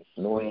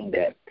knowing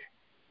that,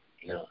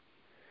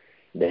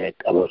 that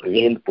our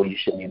real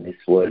position in this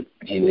world,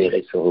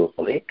 Jivere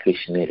Sarvare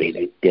Krishna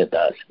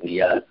Nityadas,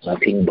 we are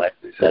nothing but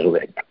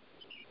servant.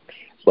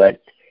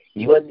 But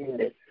even in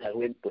that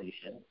servant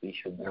position, we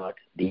should not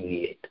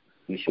deviate.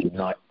 We should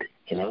not,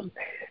 Srila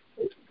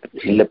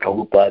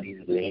Prabhupada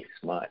is very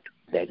smart.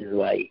 That is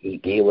why he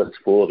gave us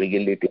 4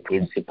 regulative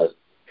principles.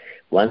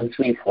 Once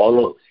we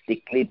follow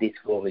strictly these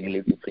 4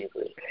 regulative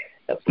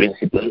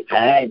principles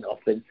and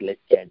offenseless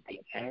chanting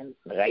and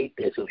right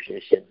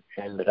association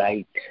and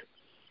right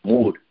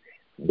mood,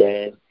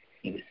 then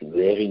it is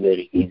very,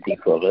 very easy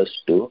for us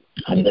to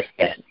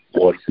understand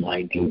what is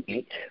my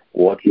duty,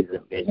 what is the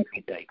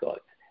benefit I got,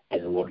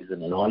 and what is the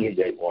knowledge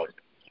I want.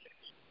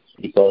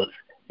 Because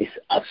these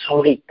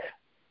asuric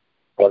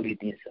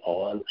qualities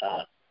all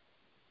are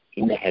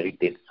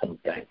inherited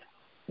sometimes.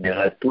 There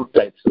are 2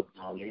 types of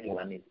knowledge.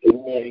 One is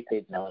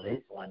inherited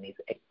knowledge, one is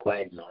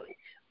acquired knowledge.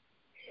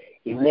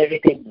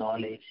 Inherited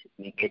knowledge,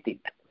 we get it.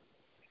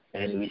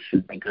 And we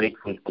should be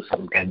grateful to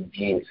sometimes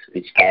genes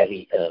which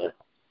carry,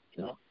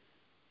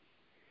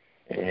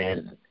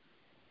 and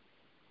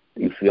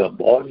if you are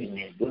born in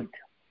a good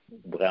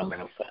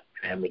Brahmana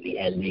family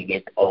and we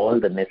get all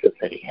the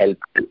necessary help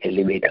to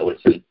elevate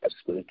ourselves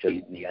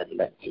spiritually, we are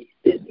lucky.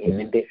 Then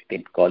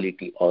inherited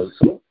quality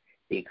also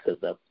takes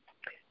us up.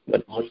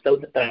 But most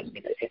of the time,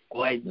 it's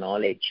acquired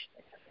knowledge,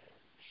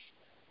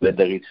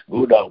 whether it's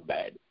good or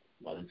bad,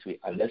 once we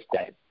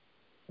understand,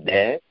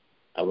 then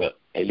our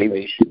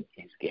elevation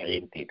is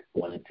guaranteed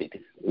once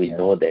we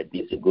know that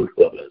this is good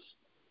for us.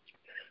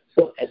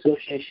 So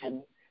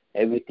association,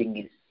 everything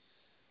is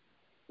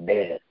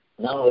there.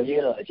 Now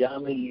here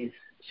Ajamil is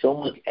so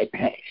much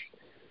attached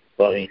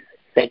for his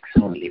sex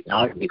only,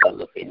 not because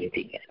of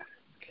anything else.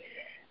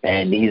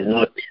 And he is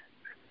not,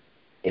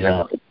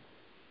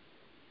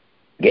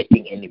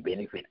 getting any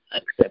benefit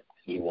except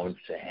he wants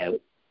to have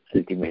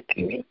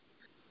ultimately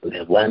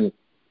the one,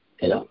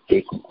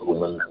 take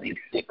woman with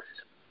sex.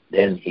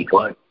 Then he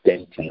got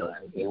 10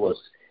 children. He was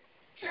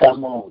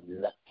somehow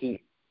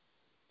lucky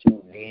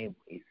to name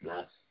his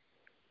last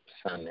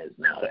son as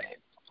Narayan.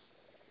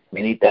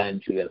 Many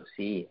times we have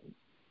seen,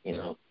 in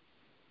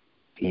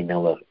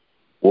our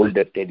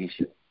older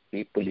tradition,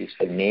 people used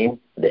to name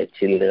their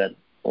children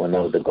one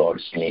of the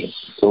God's names.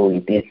 So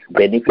it is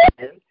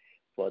beneficial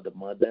for the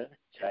mother,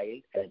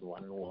 child, and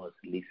one was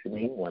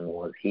listening, one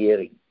was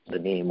hearing the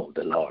name of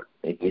the Lord.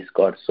 It is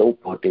got so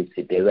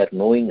potency. They were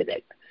knowing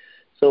that.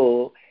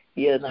 So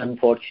here,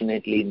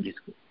 unfortunately, in this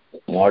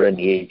modern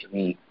age,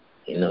 we,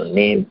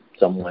 name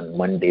someone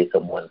Monday,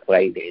 someone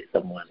Friday,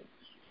 someone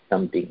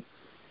something,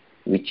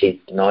 which is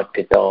not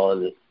at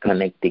all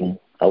connecting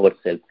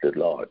ourselves to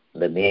Lord.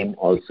 The name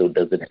also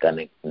doesn't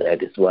connect.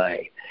 That is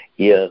why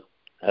here,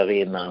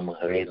 Hare Nama,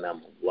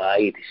 why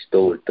it is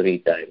told 3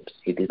 times.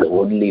 It is the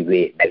only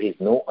way. There is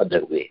no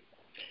other way.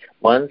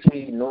 Once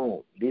we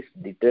know this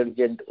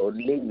detergent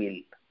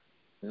only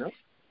will,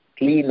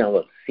 clean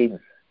our sins,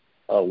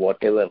 or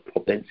whatever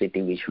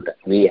propensity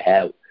we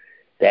have,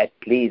 that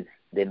cleans,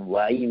 then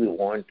why we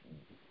want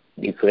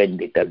different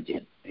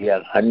detergent? We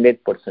are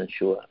 100%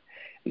 sure.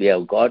 We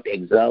have got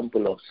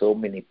example of so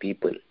many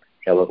people,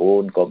 our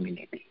own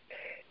community.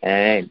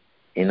 And,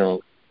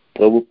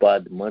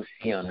 Prabhupada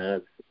mercy on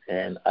us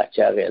and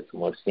Acharya's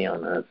mercy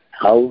on us,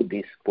 how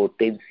this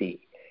potency,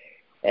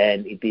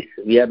 and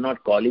we are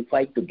not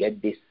qualified to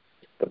get this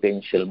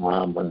potential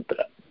Maha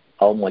Mantra,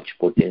 how much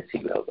potency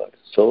we have got.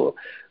 So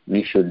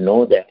we should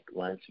know that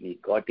once we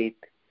got it,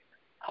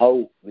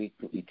 how we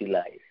to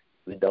utilize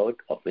without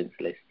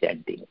offenseless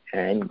chanting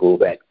and go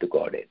back to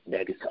Godhead.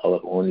 That is our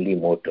only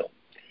motto.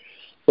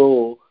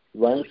 So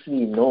once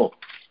we know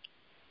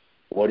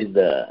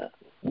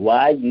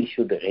why we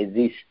should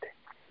resist,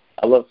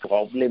 our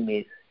problem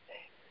is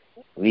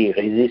we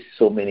resist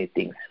so many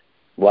things.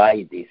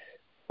 Why this?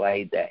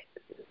 Why that?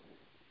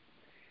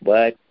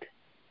 But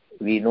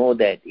we know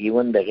that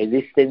even the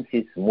resistance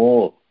is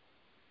more,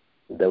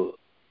 the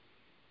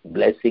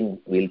blessing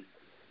will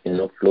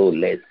flow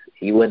less.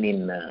 Even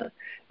in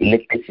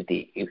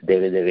electricity, if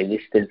there is a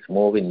resistance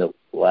more in the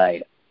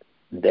wire,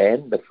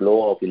 then the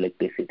flow of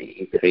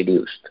electricity is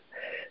reduced.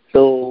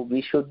 So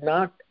we should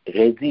not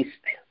resist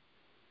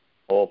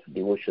of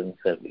devotion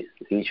service.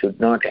 We should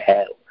not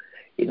have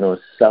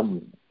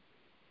some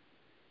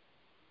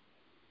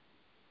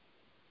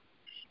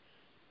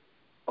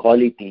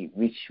quality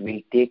which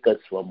will take us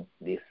from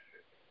this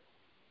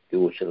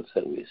devotional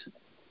service.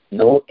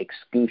 No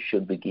excuse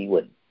should be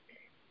given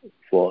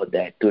for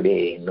that.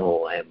 Today,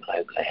 no, I have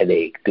a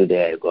headache.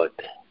 Today I got.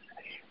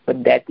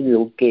 But that is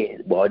okay.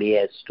 Body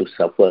has to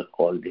suffer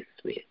all this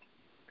way.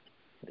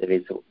 There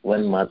is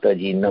one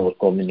Mataji in our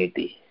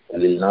community. I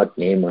will not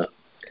name her.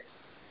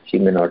 She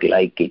may not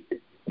like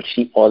it.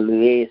 She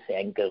always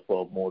hankers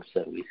for more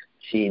service.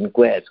 She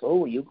inquires,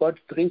 oh, you got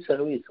free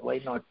service. Why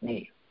not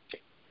me?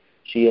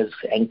 She is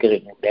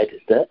anchoring. That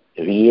is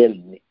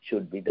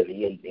should be the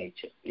real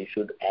nature. You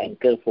should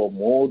anchor for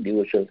more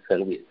devotional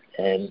service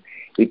and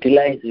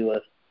utilize your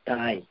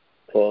time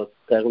for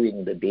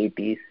serving the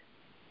deities,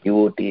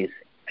 devotees,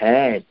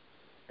 and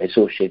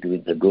associate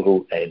with the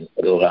Guru and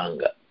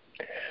Gauranga.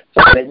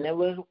 So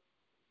whenever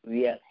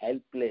we are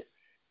helpless,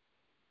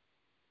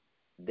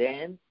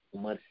 then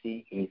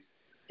mercy is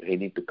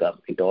ready to come.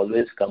 It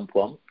always comes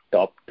from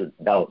top to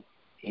down.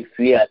 If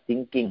we are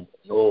thinking,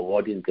 oh,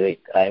 what is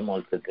great, I am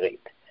also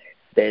great,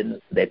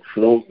 then that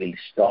flow will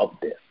stop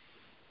there.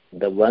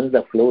 Once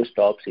the flow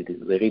stops, it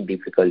is very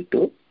difficult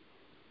to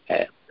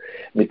have.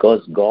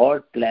 Because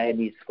God's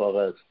plan is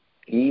for us.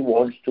 He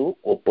wants to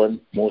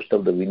open most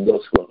of the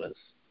windows for us.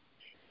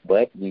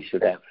 But we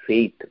should have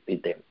faith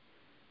with Him.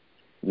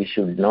 We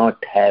should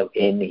not have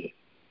any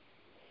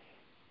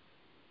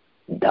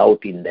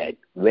doubt in that.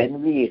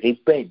 When we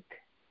repent,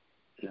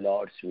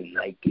 Lord will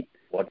like it.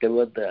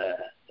 Whatever the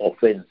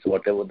offense,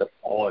 whatever the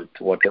fault,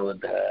 whatever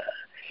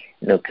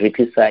the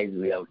criticize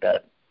we have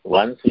done,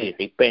 once we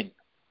repent.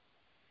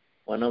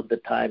 One of the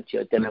times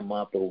Chaitanya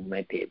Mahaprabhu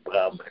met a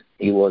Brahman.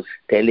 He was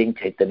telling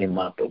Chaitanya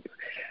Mahaprabhu,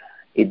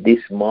 in this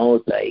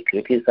mouth I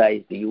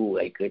criticized you,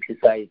 I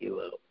criticized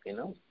your,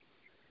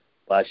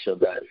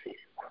 Pashadas,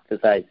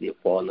 criticized your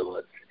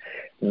followers.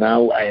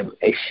 Now I am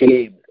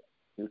ashamed.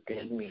 You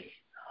tell me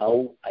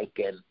how I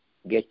can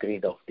get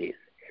rid of this.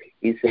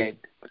 He said,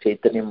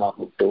 Chaitanya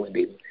Mahaprabhu told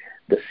him,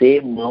 the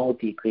same mouth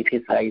you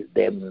criticize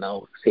them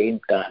now, same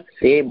time,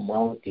 same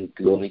mouth you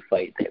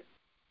glorify them.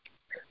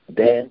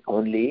 Then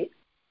only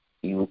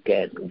you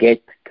can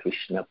get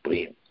Krishna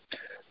Prem.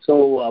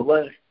 So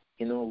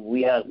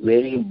we are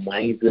very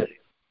miser.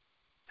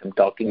 I'm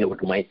talking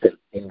about myself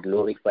in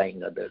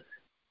glorifying others.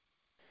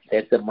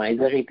 There's a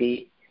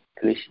miserity.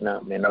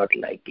 Krishna may not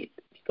like it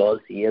because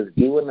He has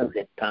given us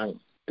a tongue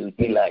to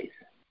utilize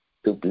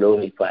to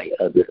glorify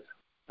others,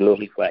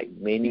 glorify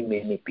many,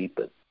 many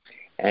people.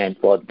 And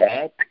for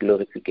that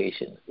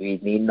glorification, we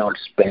need not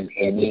spend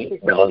any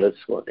dollars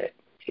for that.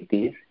 It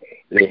is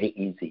very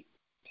easy.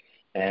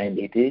 And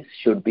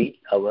should be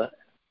our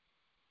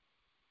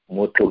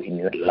motto in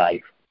your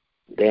life.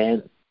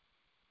 Then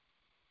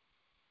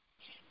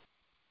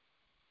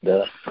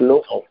the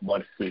flow of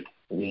mercy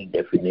will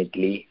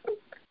definitely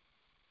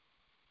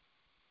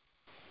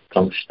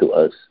comes to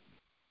us.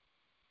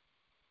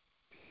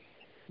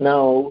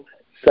 Now,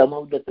 some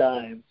of the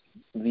time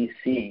we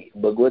see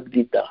Bhagavad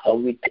Gita, how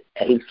it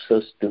helps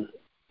us to,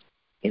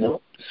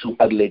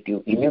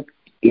 superlative,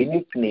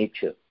 unique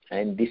nature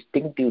and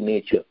distinctive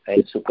nature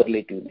and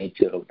superlative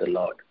nature of the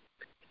Lord.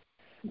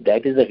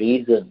 That is the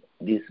reason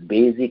this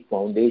basic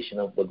foundation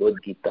of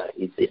Bhagavad Gita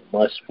is a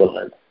must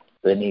for us.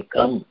 When we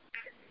come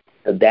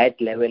to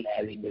that level,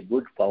 having a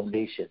good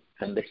foundation,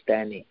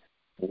 understanding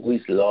who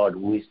is Lord,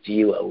 who is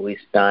Jiva, who is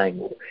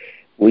time,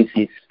 who is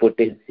His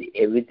potency,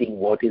 everything,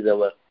 what is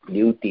our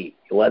duty.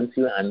 Once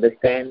you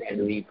understand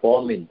and we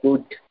form a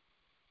good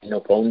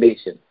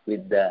foundation,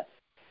 with the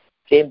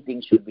same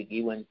thing should be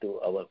given to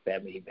our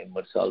family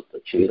members also,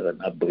 children,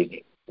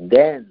 upbringing.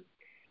 Then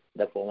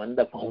when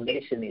the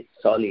foundation is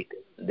solid,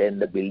 then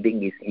the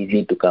building is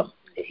easy to come.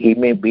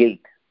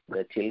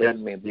 The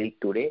children may build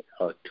today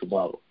or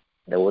tomorrow.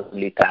 The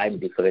only time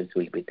difference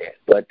will be there.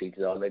 But it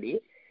is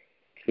already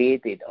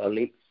created,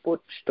 already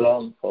put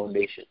strong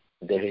foundation.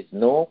 There is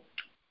no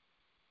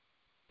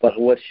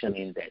perversion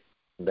in that.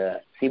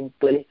 The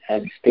simple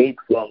and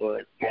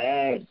straightforward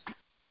and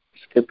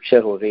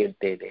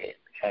scripture-oriented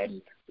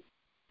and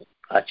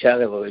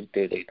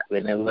achara-oriented,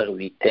 whenever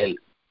we tell,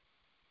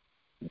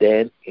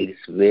 then it is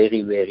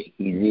very, very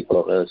easy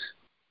for us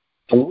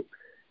to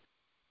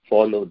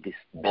follow this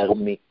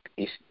dharmic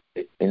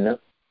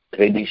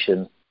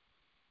tradition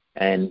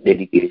and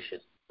dedication.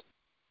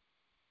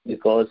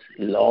 Because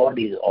Lord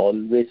is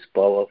always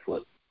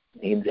powerful,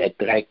 He is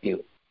attractive,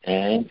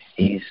 and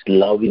His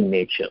loving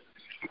nature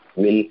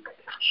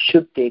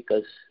should take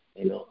us,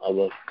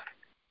 our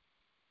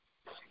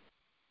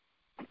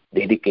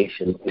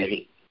dedication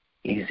very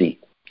easy.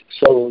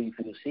 So if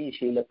you see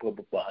Srila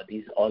Prabhupada,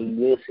 he's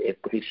always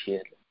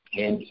appreciated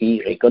and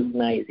he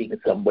recognizing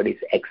somebody's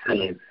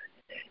excellence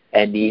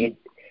and he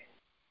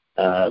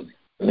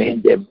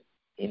made them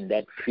in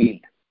that field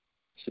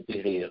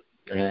superior.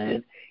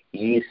 And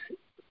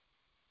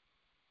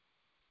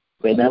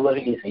whenever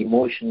he's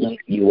emotional,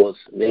 he was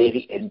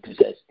very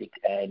enthusiastic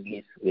and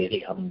he's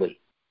very humble.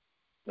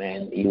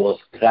 And he was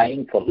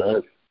trying for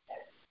us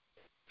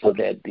so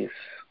that these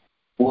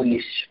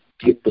foolish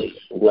people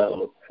who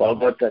have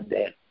forgotten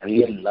their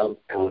real love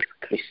towards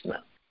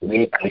Krishna,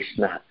 may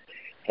Krishna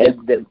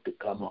help them to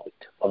come out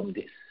from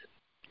this,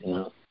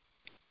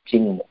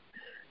 kingdom.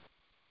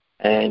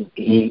 And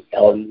he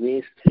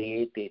always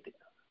created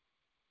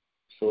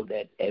so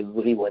that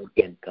everyone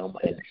can come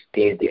and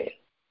stay there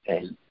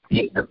and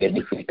take the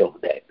benefit of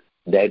that.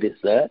 That is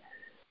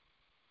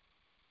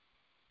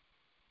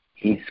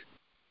his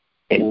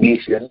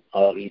ambition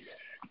or his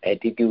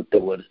attitude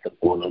towards the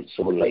poor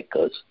also like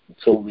us.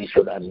 So we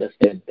should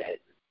understand that,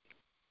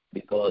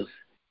 because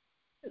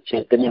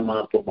Chaitanya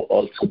Mahaprabhu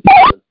also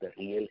gives us the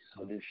real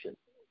solution.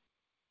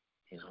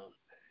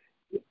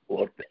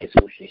 What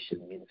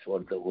association means,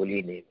 what the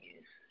holy name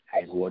is,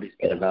 and what is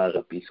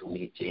Karnarapi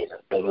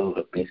Sunichena,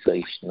 Tavapi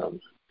Saishnam,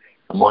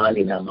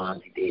 Amalina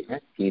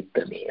Manidena,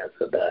 Kirtaneya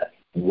Sada.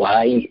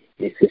 Why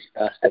this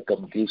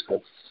Shastakam gives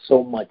us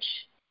so much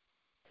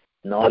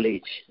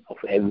knowledge of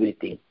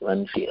everything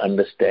once we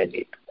understand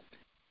it.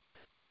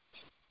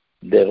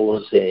 There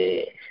was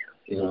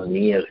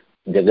near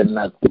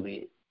Jagannath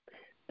Puri,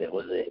 there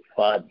was a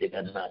Father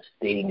Jagannath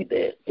staying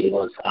there. He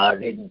was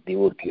ardent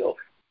devotee of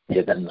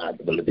Jagannath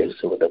Baladev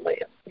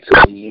Subramanya.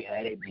 So he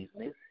had a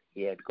business,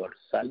 he had got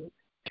son,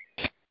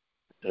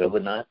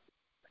 Raghunath,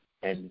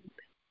 and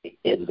he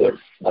has got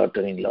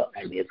daughter-in-law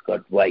and he has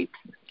got wife.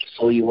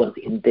 So his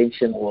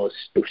intention was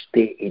to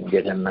stay in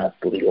Jagannath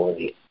Puri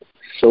only.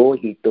 So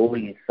he told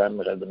his son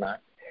Raghunath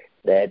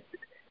that,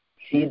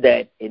 see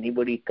that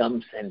anybody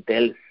comes and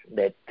tells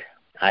that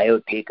I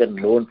have taken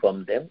loan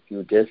from them,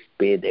 you just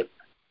pay them.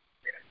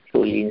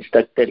 So he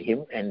instructed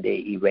him and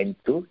he went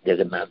to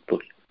Jagannath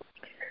Puri.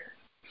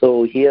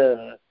 So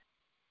here,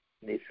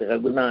 this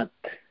Raghunath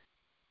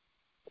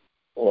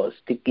was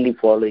strictly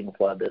following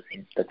father's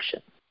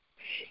instruction.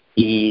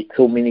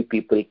 So many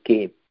people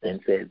came and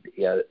said,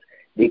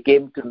 they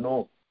came to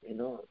know,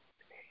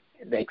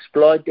 the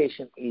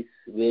exploitation is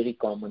very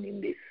common in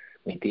this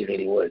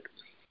material world.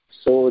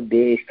 So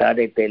they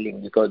started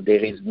telling, because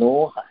there is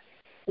no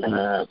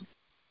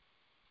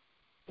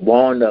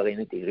bond or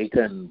anything,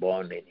 written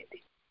bond, anything.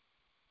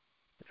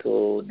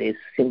 So they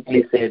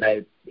simply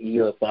said,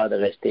 your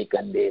father has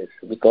taken this.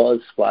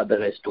 Because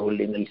father has told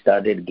him, he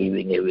started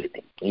giving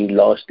everything. He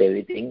lost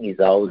everything, his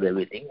house,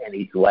 everything, and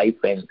his wife,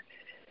 and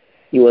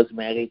he was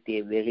married to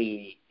a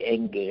very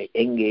young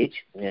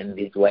age, and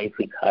his wife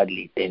is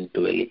hardly 10,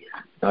 12 years,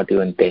 not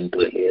even 10,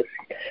 12 years.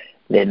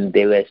 Then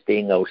they were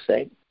staying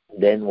outside.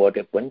 Then what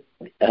happened?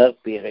 Her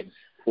parents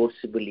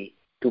forcibly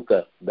took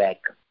her back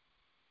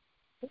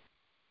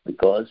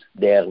because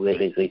they are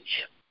very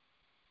rich.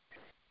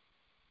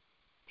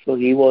 So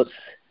he was,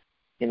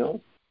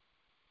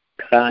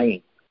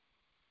 crying,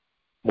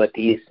 but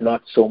he is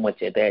not so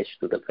much attached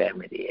to the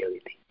family,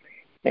 everything.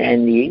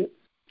 And he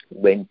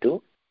went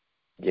to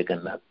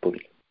Jagannath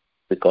Puri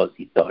because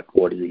he thought,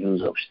 what is the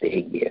use of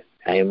staying here?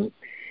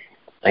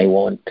 I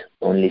want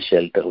only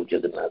shelter of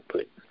Jagannath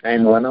Puri.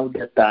 And one of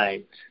the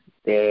times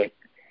they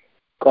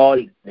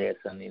called their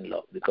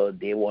son-in-law because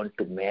they want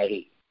to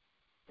marry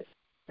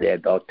their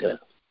daughter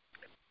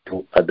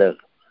to other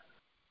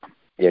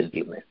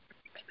gentlemen.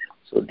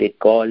 So they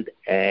called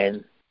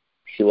and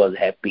she was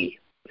happy.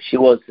 She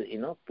was,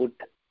 put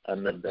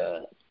under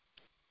the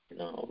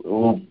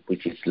room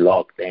which is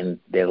locked, and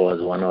there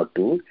was one or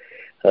two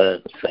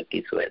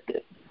sakis were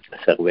there,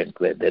 servants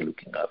were there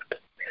looking after.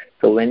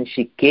 So when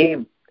she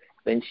came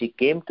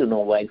to know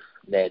wife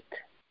that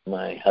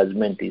my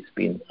husband is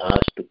being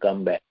asked to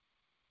come back,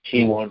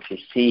 she wants to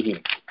see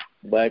him.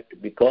 But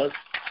because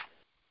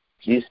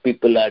these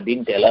people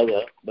didn't allow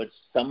her, but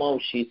somehow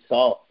she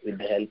saw with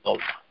the help of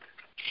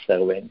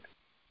servant,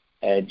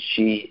 and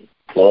she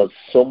was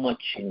so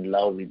much in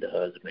love with her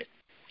husband.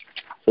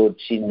 So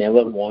she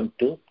never wanted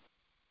to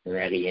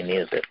marry any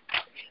other.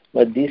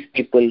 But these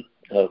people,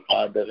 her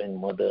father and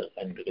mother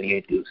and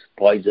relatives,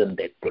 poisoned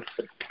that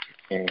person.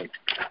 And,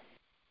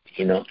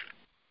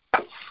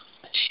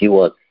 she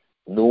was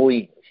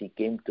knowing, she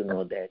came to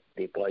know that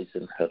they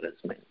poisoned her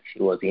husband. She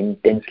was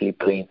intensely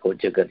praying for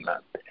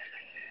Jagannath.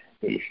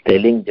 He's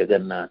telling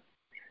Jagannath,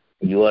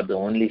 you are the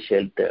only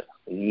shelter.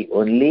 We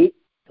only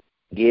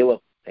gave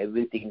up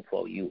everything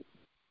for you.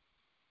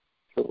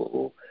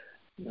 So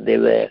they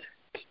were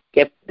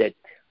kept that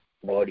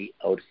body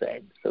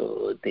outside.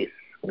 So this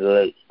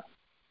girl,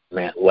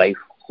 my wife,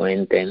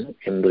 went and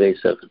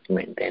embraced her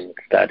husband and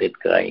started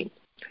crying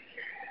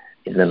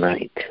in the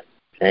night.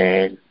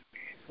 And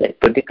that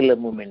particular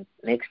moment,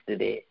 next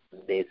day,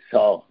 they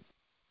saw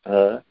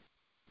her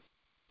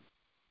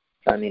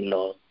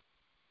son-in-law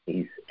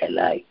is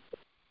alive.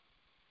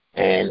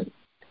 And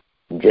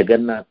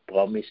Jagannath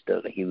promised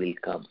her he will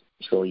come.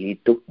 So he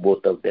took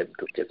both of them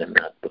to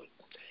Jagannath Puri.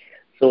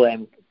 So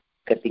I'm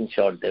cutting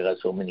short, there are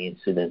so many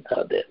incidents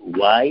out there.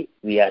 Why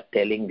we are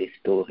telling this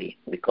story?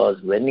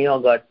 Because when you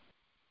have got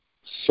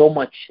so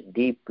much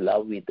deep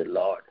love with the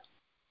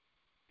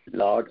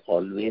Lord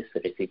always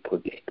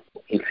reciprocate.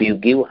 If you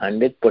give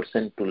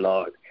 100% to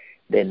Lord,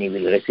 then He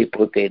will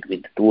reciprocate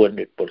with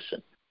 200%.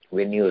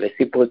 When you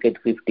reciprocate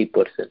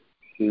 50%,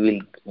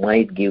 He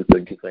might give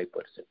 25%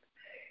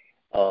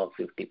 or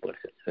 50%.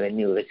 When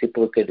you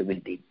reciprocate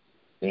with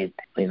 1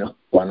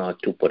 or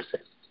 2%,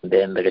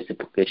 then the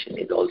reciprocation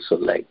is also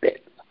like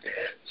that.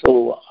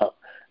 So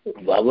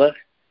our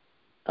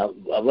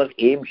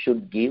aim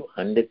should give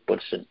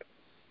 100%,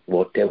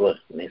 whatever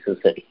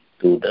necessary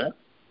to the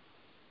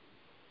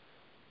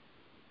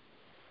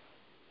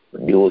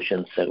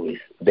devotion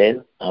service.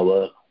 Then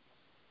our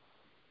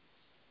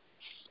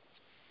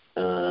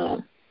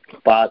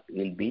path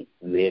will be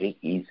very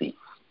easy.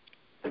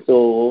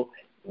 So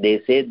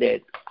they say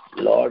that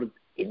Lord,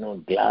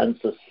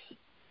 glances,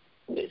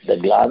 the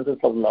glances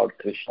of Lord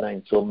Krishna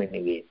in so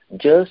many ways.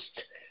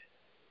 Just,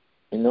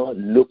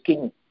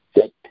 looking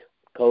at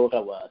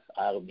Kaurava's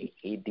army,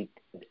 he did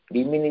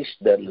diminish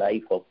the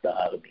life of the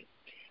army.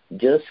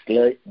 Just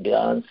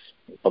glance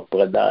of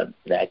Pradhan,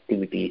 the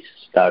activities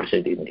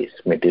started in this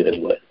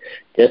material world.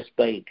 Just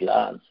by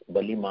glance,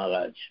 Bali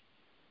Maharaj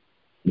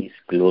is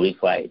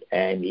glorified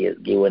and he has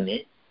given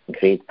a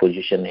great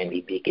position and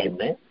he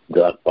became a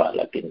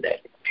Dwarpalak in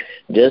that.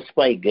 Just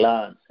by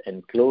glance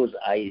and closed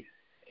eyes,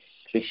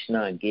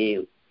 Krishna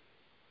gave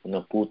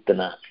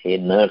Putana, a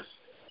nurse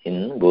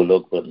in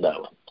Golok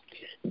Vrindavan.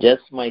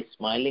 Just my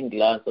smiling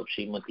glance of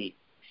Srimati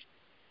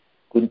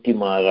Kunti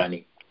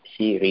Maharani,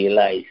 she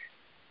realized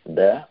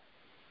the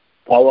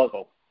power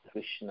of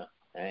Krishna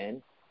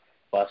and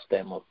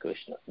pastime of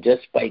Krishna.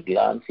 Just by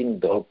glancing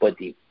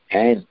Draupadi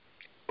and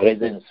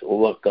presence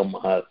overcome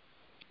her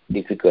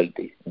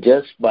difficulties.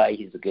 Just by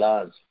his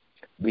glance,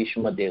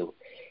 Bhishmadev,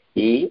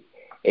 he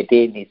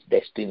attained his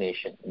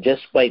destination.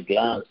 Just by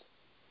glance,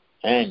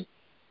 and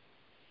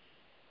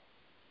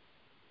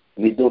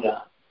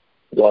Vidura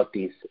got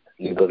his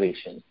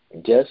liberation.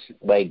 Just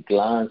by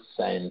glance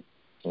and,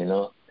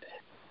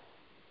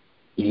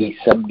 he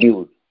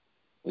subdued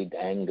with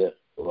anger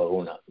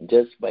Varuna.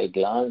 Just by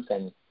glance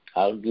and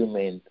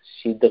argument,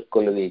 Siddha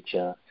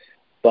Kolavecha,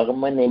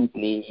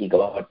 permanently he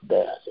got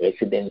the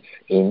residence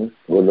in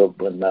Golok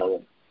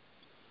Vrindavan.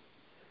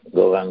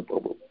 Gaurang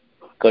Prabhu.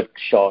 Cut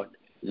short,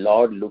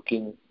 Lord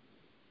looking,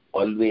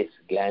 always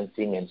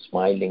glancing and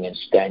smiling and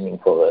standing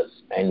for us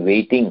and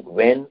waiting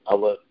when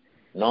our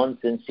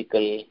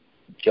nonsensical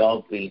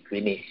job will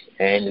finish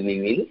and we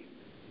will,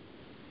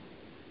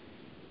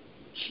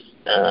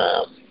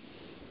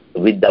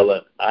 with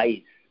our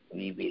eyes,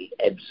 we will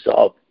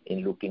absorb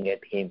in looking at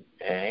him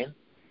and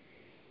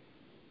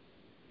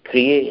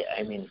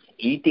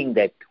eating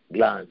that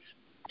glance,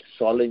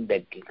 swallowing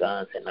that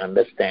glance and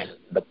understand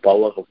the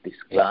power of this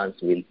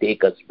glance will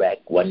take us back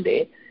one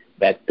day,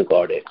 back to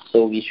Godhead.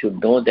 So we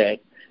should know that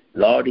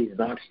Lord is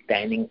not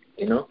standing,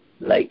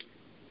 like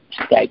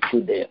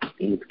statue there.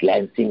 He is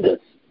glancing us.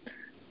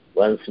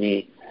 Once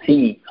we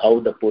see how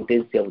the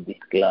potency of this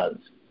glance,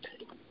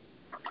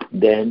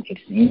 then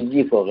it's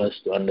easy for us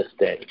to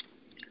understand.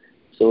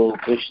 So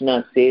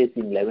Krishna says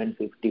in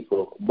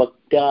 1154,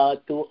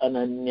 Bhaktya tu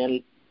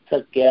ananyal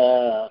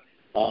sakya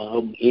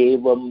aham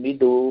evam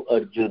vidu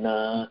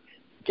arjuna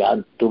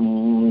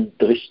jantum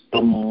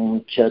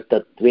drishtum cha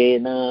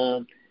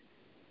tatvena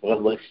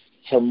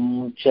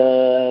pravasham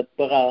cha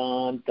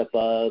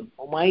parantapa.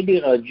 My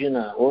dear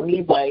Arjuna,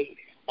 only by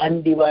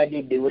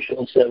undivided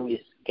devotional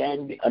service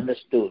can be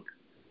understood.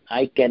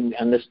 I can be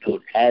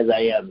understood as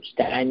I am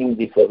standing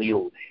before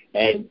you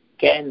and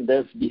can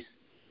thus be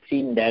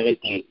seen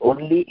directly.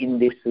 Only in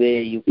this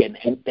way you can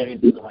enter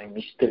into my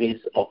mysteries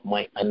of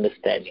my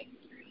understanding.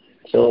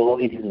 So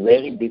it is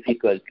very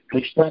difficult.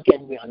 Krishna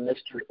can be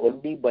understood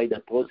only by the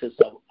process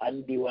of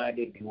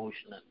undivided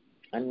devotional,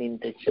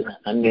 unintentional,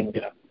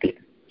 uninterrupted.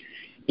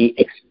 He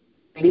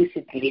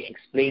explicitly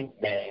explained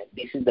that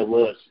this is the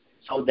verse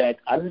so that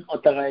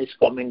unauthorized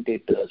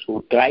commentators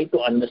who try to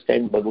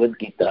understand Bhagavad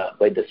Gita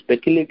by the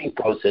speculative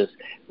process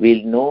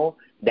will know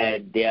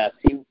that they are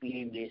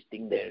simply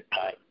wasting their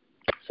time.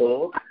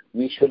 So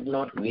we should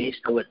not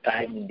waste our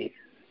time in this,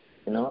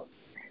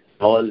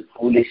 all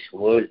foolish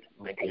world,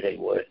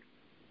 material world,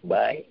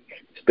 by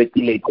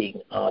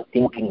speculating or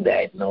thinking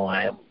that no,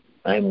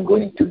 I'm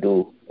going to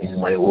do in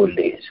my old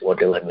age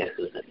whatever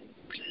necessary.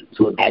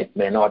 So that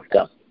may not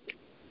come.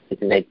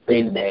 It is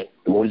explained that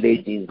old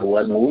age is the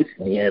one who is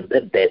near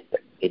the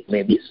death. It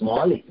may be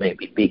small, it may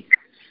be big,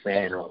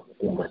 man or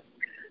woman.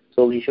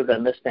 So we should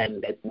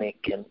understand that may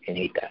come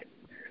any time.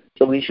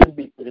 So we should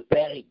be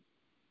preparing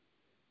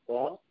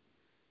for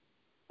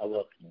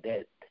our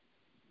death.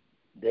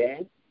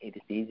 Then it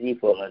is easy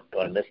for us to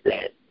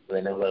understand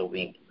whenever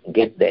we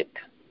get that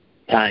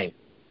time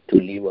to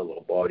leave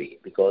our body,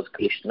 because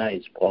Krishna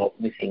is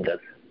promising us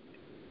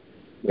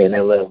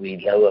whenever we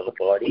leave our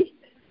body,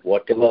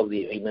 whatever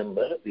we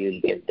remember, we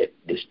will get that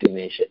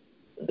destination.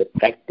 The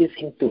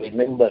practicing to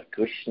remember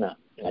Krishna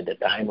at the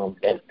time of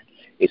death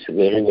is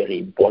very, very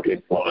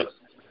important for us.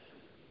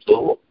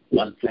 So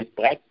once we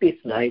practice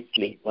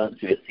nicely,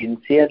 once we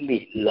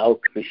sincerely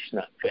love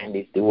Krishna and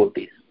his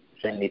devotees,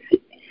 and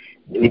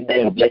with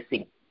their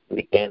blessing,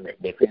 we can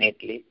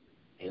definitely,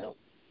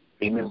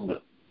 remember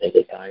at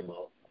the time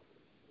of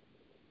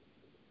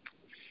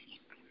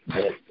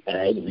death,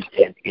 and we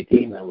can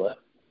attain our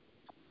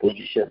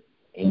position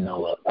in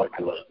our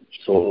whatever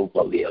soul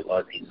we have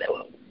got in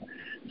our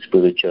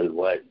spiritual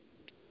world.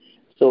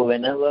 So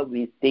whenever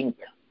we think,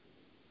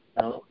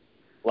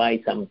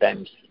 why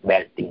sometimes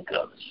bad thing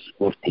comes,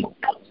 good thing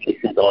comes, this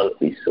is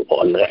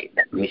all right.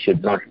 We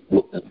should not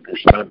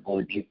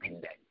go deep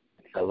in that.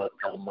 It's our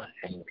karma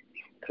and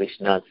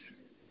Krishna's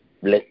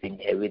blessing,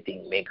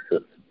 everything makes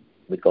us,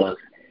 because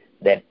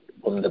that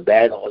from the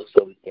bad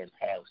also we can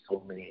have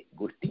so many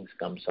good things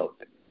comes out.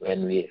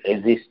 When we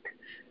resist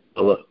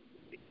our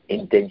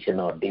intention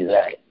or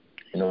desire,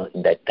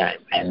 in that time,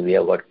 and we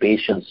have got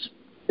patience,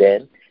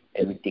 then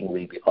everything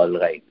will be all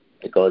right.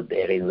 Because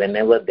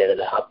whenever there is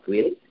an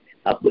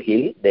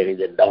uphill, there is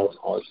a down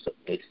also.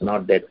 It's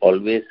not that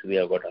always we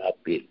have got an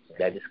uphill.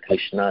 That is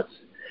Krishna's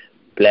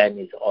plan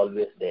is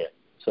always there.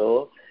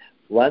 So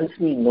once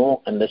we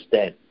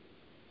understand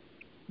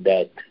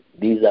that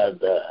these are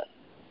the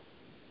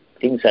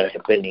things are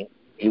happening,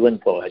 even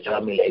for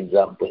Ajamil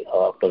example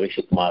or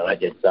Parishit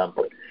Maharaj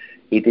example,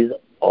 it is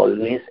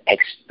always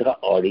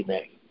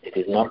extraordinary. It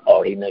is not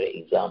ordinary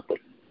example.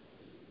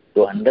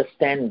 To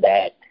understand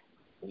that,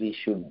 we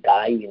should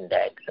dive in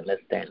that,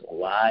 understand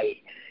why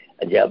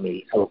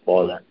Ajamil, so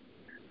fallen,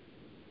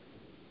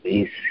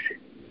 is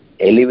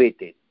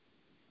elevated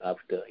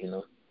after,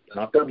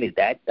 not only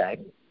that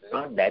time,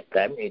 not that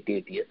time,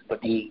 88 years, but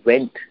he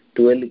went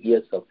 12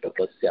 years of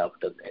tapasya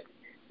after that.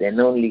 Then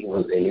only he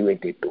was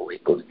elevated to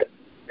Vaikuntha.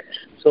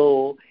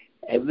 So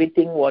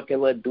everything,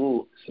 whatever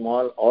do,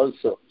 small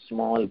also,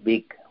 small,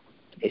 big,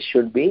 it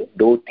should be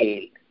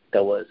dovetailed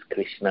towards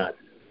Krishna's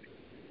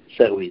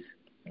service.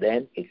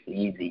 Then it's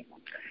easy.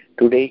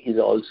 Today is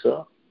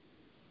also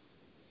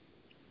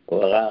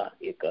Vara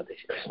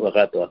Ekadashi,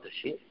 Vara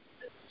Dwadashi.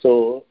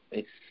 So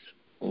it's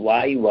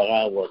why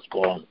Vara was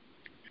born.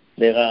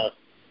 There are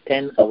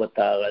 10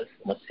 avatars,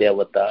 Matsya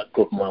avatar,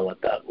 Kurma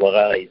avatar,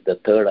 Vara is the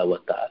third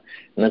avatar,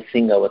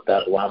 Narsingha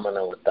avatar,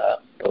 Vamana avatar,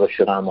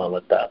 Parashurama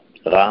avatar,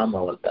 Ram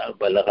avatar,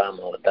 Balaram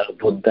avatar,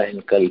 Buddha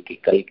and Kalki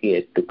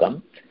yet to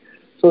come.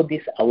 So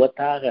these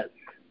avatars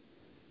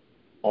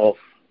of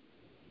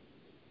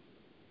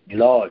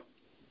Lord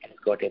has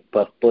got a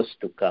purpose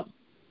to come.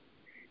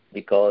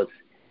 Because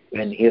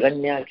when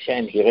Hiranyaksha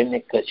and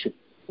Hiranyakashipu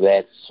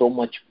were so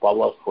much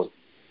powerful,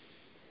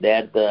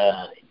 they're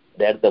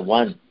the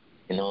one,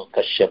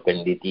 Kashyap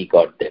and Diti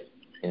got them.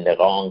 In the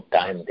wrong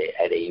time they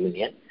had a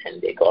union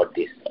and they got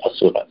these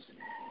asuras.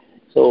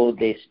 So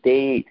they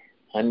stayed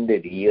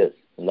 100 years,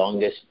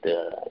 longest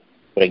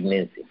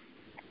pregnancy,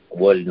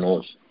 world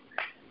knows.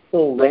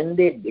 So when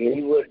they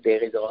delivered,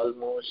 there is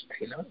almost,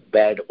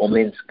 bad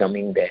omens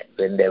coming there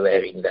when they were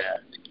in the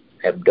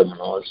abdomen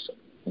also.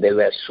 They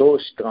were so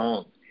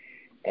strong.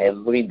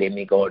 Every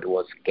demigod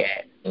was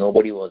scared.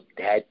 Nobody was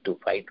dared to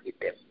fight with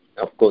them.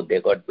 Of course, they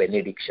got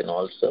benediction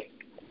also.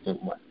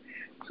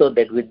 So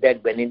that with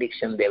that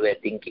benediction, they were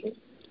thinking.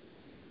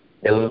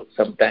 They were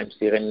sometimes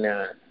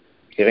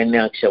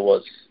Hiranyaksha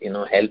was,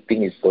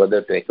 helping his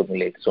brother to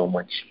accumulate so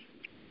much.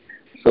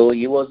 So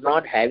he was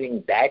not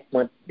having that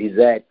much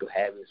desire to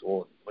have his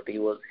own, but he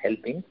was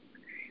helping.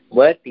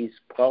 But he's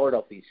proud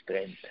of his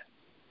strength.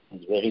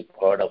 He's very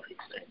proud of his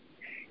strength.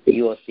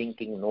 He was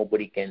thinking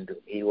nobody can do.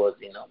 He was,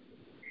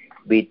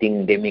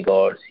 beating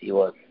demigods. He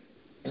was,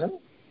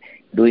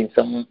 doing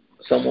some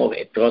more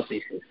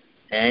atrocities.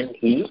 And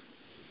he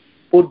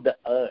put the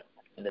earth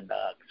in the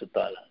dark,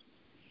 Sutala,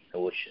 the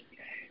ocean.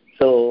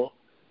 So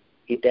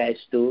it has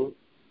to,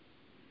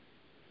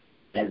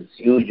 as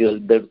usual,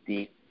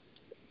 Dharti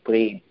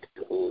prayed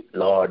to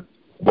Lord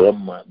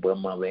Brahma.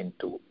 Brahma went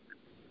to,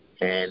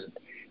 and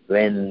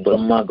when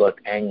Brahma got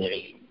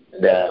angry,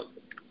 the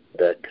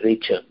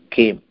creature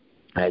came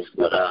as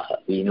Varaha.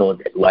 We know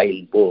that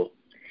wild boar.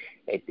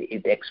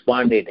 It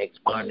expanded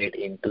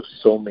into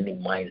so many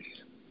miles,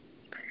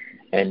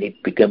 and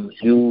it became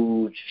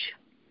huge.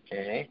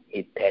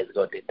 It has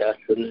got a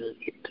tassel.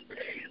 It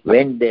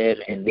went there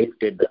and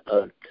lifted the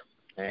earth,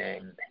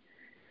 and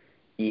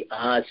he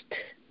asked.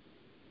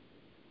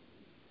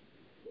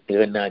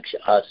 Hiranyaksha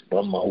asked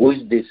Brahma, who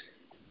is this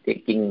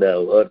taking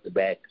the earth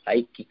back?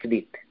 I kicked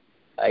it.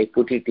 I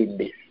put it in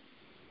this.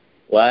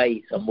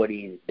 Why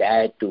somebody is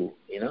dared to,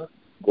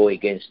 go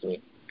against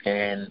me?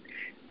 And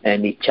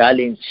he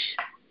challenged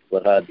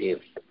Varahadev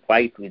to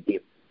fight with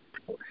him.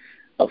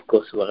 Of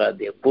course,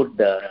 Varahadev put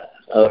the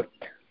earth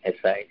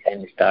aside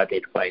and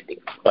started fighting.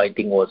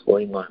 Fighting was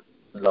going on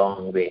a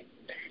long way.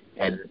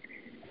 And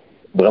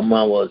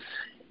Brahma was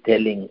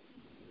telling,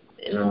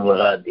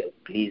 Varahadev,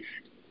 please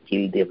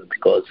kill them,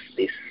 because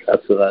these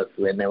asuras,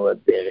 whenever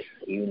there is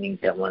evening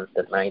time, once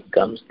the night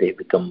comes, they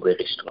become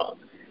very strong.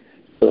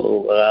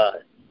 So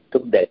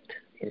took that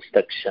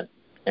instruction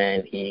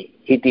and he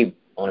hit him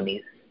on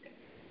his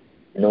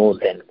nose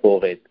and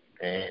forehead,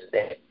 and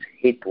that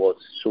hit was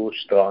so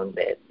strong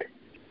that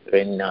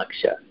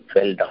Hiranyaksha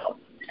fell down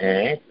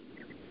and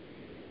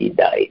he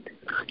died.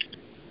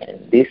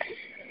 And this,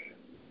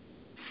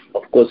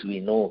 of course, we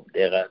know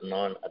there are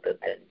none other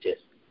than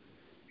just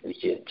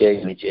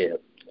Jai Vijaya,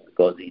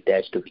 because it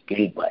has to be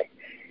killed by.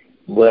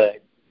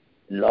 But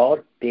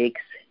Lord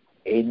takes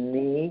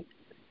any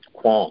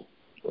form,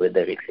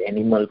 whether it's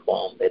animal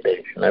form, whether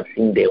it's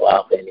Narsimha,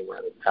 half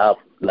animal, half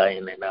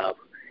lion and half,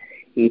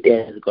 it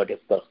has got a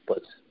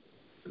purpose.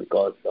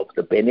 Because of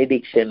the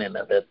benediction and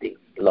other things,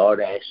 Lord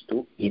has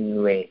to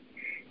invent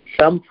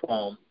some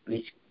form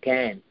which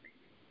can,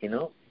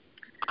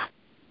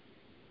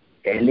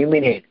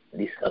 eliminate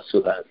these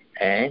asuras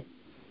and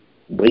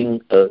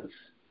bring us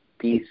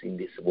peace in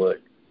this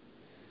world.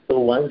 So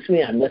once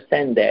we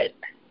understand that,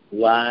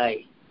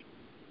 why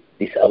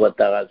these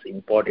avatars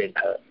important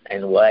us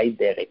and why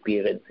their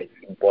appearance is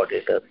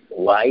important us,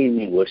 why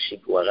we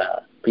worship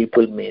Varaha.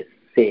 People may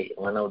say,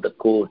 one of the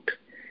quote,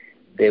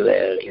 they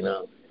were,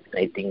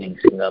 I think in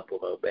Singapore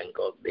or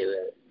Bangkok, they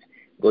were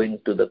going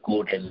to the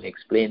court and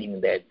explaining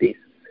that these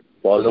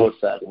followers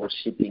are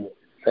worshipping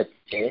such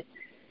a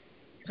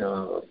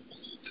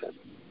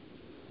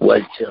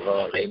vulture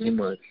or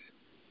animals,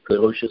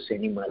 ferocious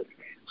animals.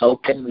 How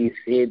can we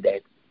say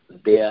that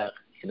they are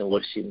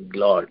worshipping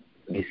Lord?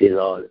 This is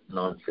all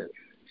nonsense.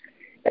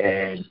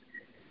 And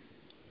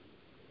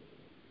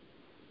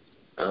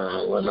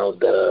one of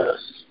the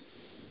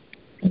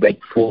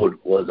Bedford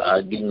was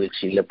arguing with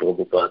Srila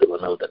Prabhupada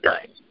one of the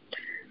time.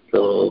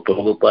 So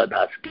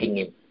Prabhupada asking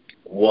him,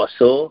 what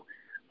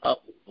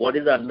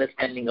is the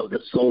understanding of the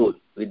soul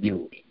with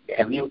you?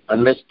 Have you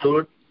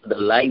understood the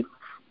life?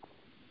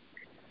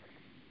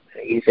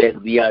 He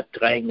said, we are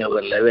trying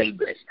our level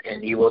best.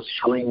 And he was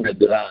showing the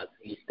grass.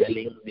 He's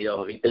telling, we have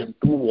written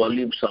 2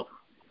 volumes of,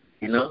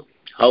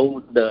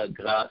 how the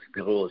grass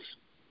grows.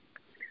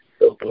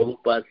 So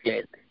Prabhupada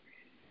said,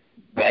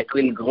 that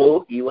will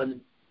grow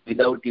even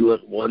without your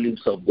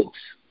volumes of books.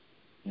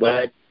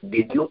 But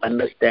did you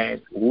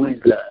understand who is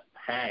the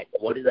hand?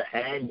 What is the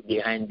hand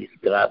behind this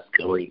grass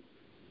growing?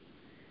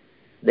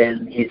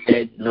 Then he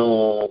said,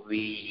 no,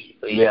 we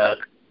are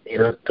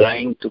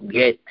trying to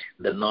get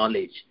the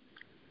knowledge.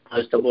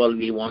 First of all,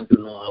 we want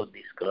to know how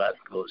this grass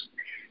grows.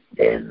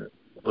 Then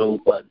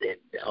Prabhupada said,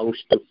 how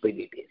stupid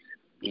it is.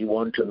 You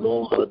want to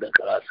know how the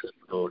grass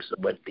grows,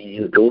 but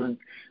you don't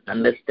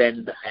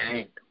understand the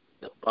hand,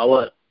 the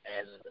power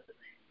and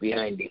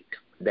behind it.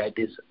 That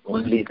is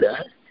only the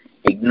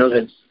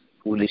ignorance,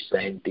 foolish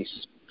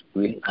scientists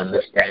will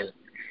understand.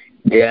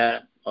 They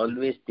are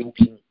always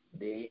thinking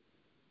they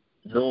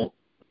know,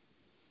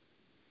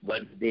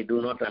 but they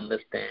do not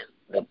understand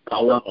the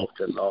power of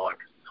the Lord,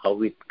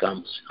 how it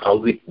comes,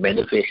 how it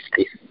manifests,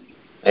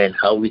 and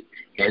how it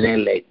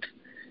annihilates.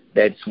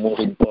 That's more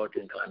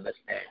important to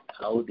understand,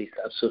 how these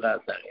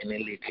asuras are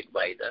annihilated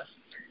by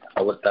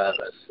the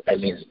avatars,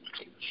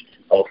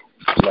 of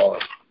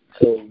Lord.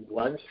 So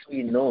once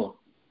we know,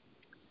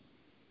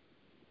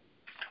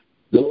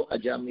 though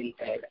Ajamil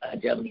had,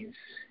 Aja means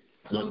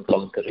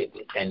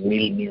non-conquerable and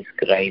Mil means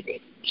grinding.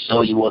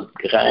 So he was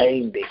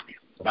grinded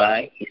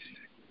by his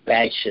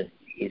passion,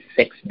 his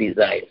sex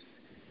desires.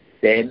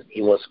 Then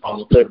he was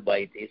conquered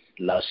by this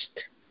lust.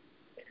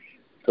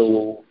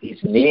 So his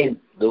name,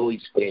 though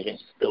his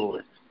parents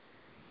told,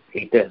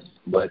 written,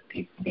 but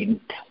it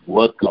didn't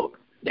work out.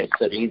 That's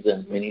the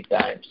reason many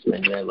times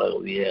whenever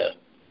we are,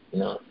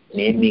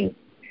 naming,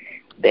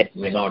 that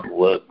may not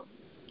work.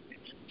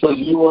 So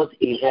he was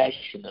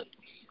irrational.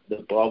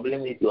 The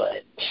problem is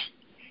that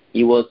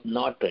he was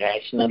not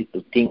rational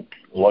to think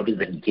what is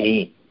the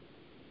gain.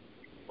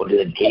 What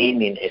is the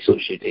gain in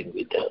associating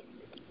with her?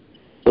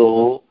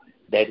 So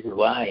that is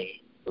why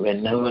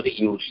whenever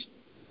you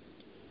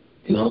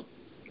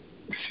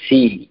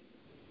see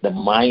the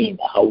mind,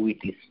 how it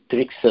is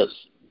tricks us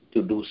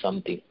to do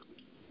something,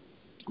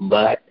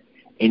 but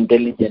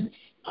intelligence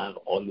are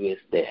always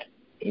there.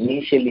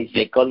 Initially,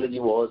 psychology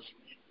was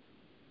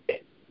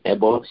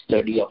about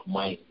study of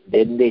mind.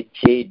 Then they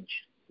change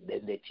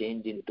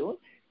into,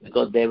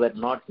 because they were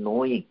not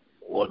knowing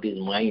what is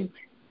mind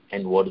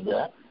and what is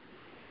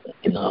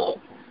the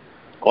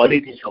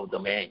qualities of the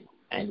man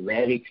and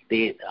where it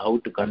stays, how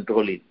to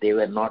control it. They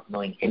were not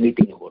knowing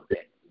anything about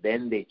that.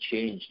 Then they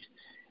changed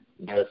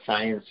the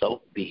science of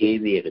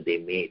behavior they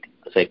made,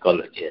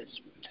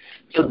 psychologists.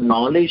 So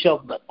knowledge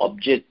of the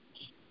object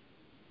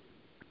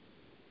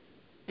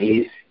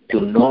is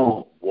to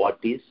know what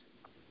is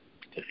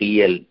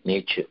real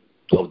nature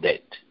of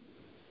that.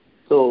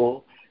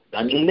 So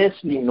unless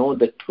we know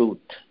the truth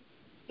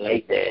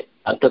like that,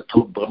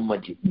 Atathu Brahma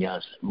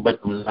Jijnasa.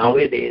 But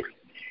nowadays,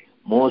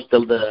 most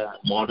of the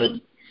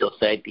modern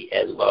society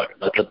has got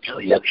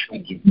Atathu Lakshmi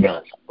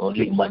Jijnasa,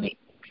 only money,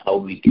 how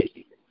we get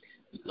it.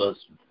 Because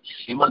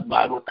Srimad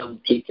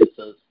Bhagavatam teaches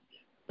us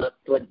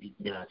Tattva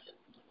Jijnasa,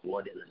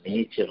 what is the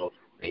nature of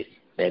this.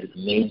 That is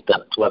the main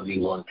Tattva we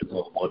want to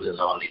know, what is the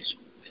knowledge.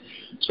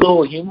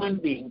 So human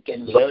being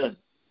can learn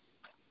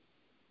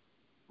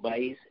by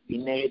his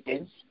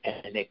inheritance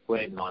and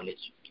acquired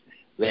knowledge,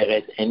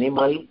 whereas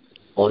animal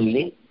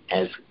only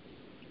as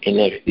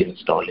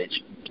inexperienced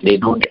knowledge. They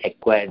don't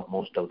acquire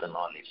most of the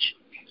knowledge.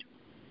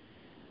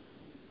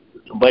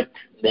 But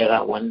they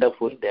are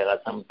wonderful. They are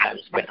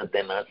sometimes better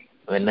than us.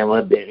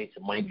 Whenever there is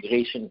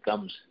migration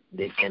comes,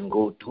 they can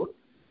go to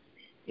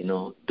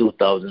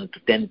 2,000 to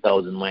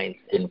 10,000 miles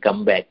and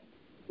come back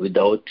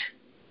without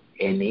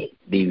any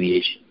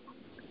deviation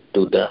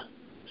to the.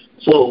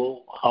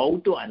 So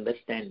how to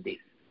understand this?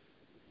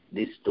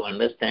 This to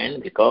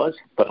understand because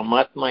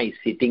Paramatma is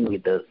sitting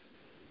with us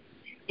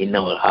in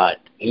our heart.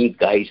 He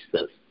guides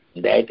us.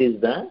 That is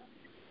the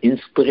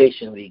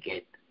inspiration we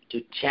get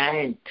to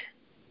chant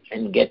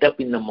and get up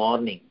in the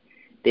morning.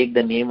 Take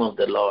the name of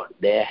the Lord.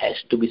 There has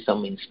to be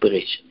some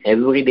inspiration.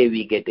 Every day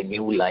we get a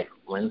new life.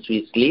 Once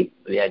we sleep,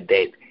 we are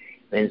dead.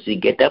 Once we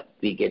get up,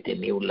 we get a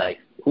new life.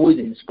 Who is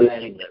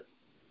inspiring us?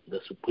 The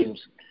Supreme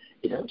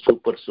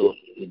Super Soul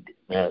with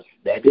us.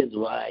 That is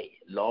why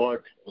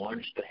Lord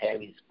wants to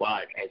have his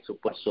part as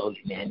Super Soul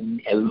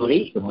in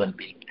every human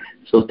being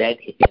so that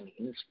he can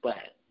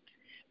inspire.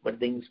 But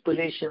the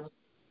inspiration,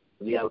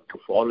 we have to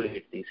follow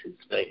it, this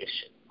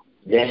inspiration.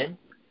 Then,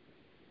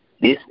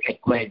 this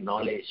acquired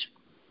knowledge,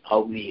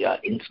 how we are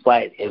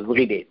inspired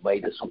every day by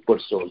the Super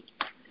Soul,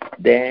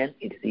 then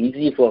it is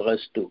easy for us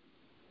to,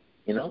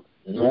 know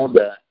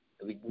the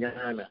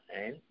Vijnana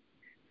and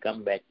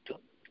come back to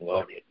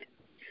Godhead.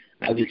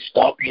 I will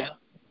stop here.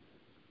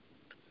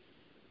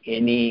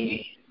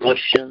 Any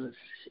questions?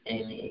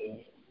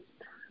 Any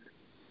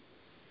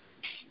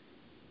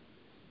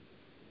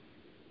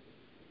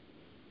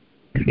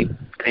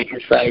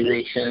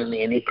criticization?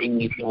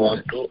 Anything if you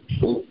want to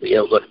do? We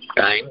have got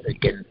time. We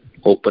can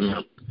open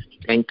up.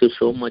 Thank you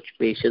so much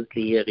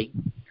patiently hearing.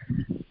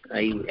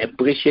 I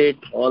appreciate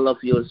all of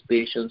your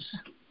patience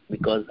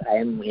because I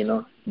am,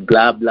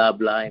 blah, blah,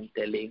 blah, I'm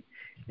telling,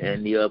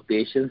 and you are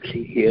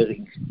patiently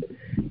hearing.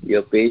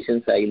 Your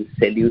patience, I will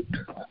salute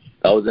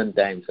 1,000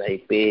 times.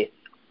 I pay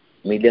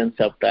millions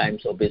of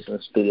times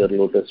obeisance to your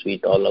lotus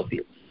feet, all of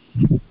you.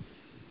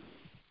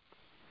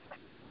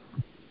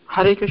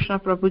 Hare Krishna,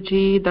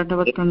 Prabhuji.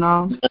 Dandavat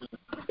Pranam.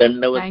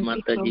 Dandavat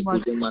Mataji,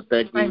 Puja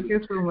Mataji. Thank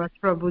you so much,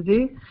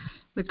 Prabhuji.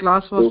 The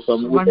class was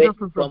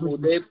wonderful, Prabhuji. From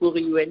Udaipur,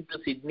 you went to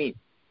Sydney?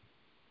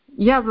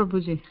 Yeah,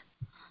 Prabhuji.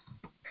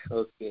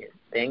 Okay.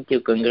 Thank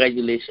you.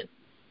 Congratulations.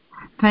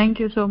 Thank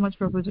you so much,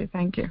 Prabhuji.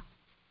 Thank you.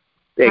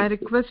 I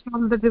request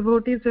all the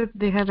devotees, if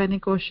they have any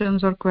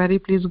questions or query,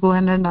 please go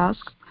ahead and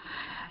ask.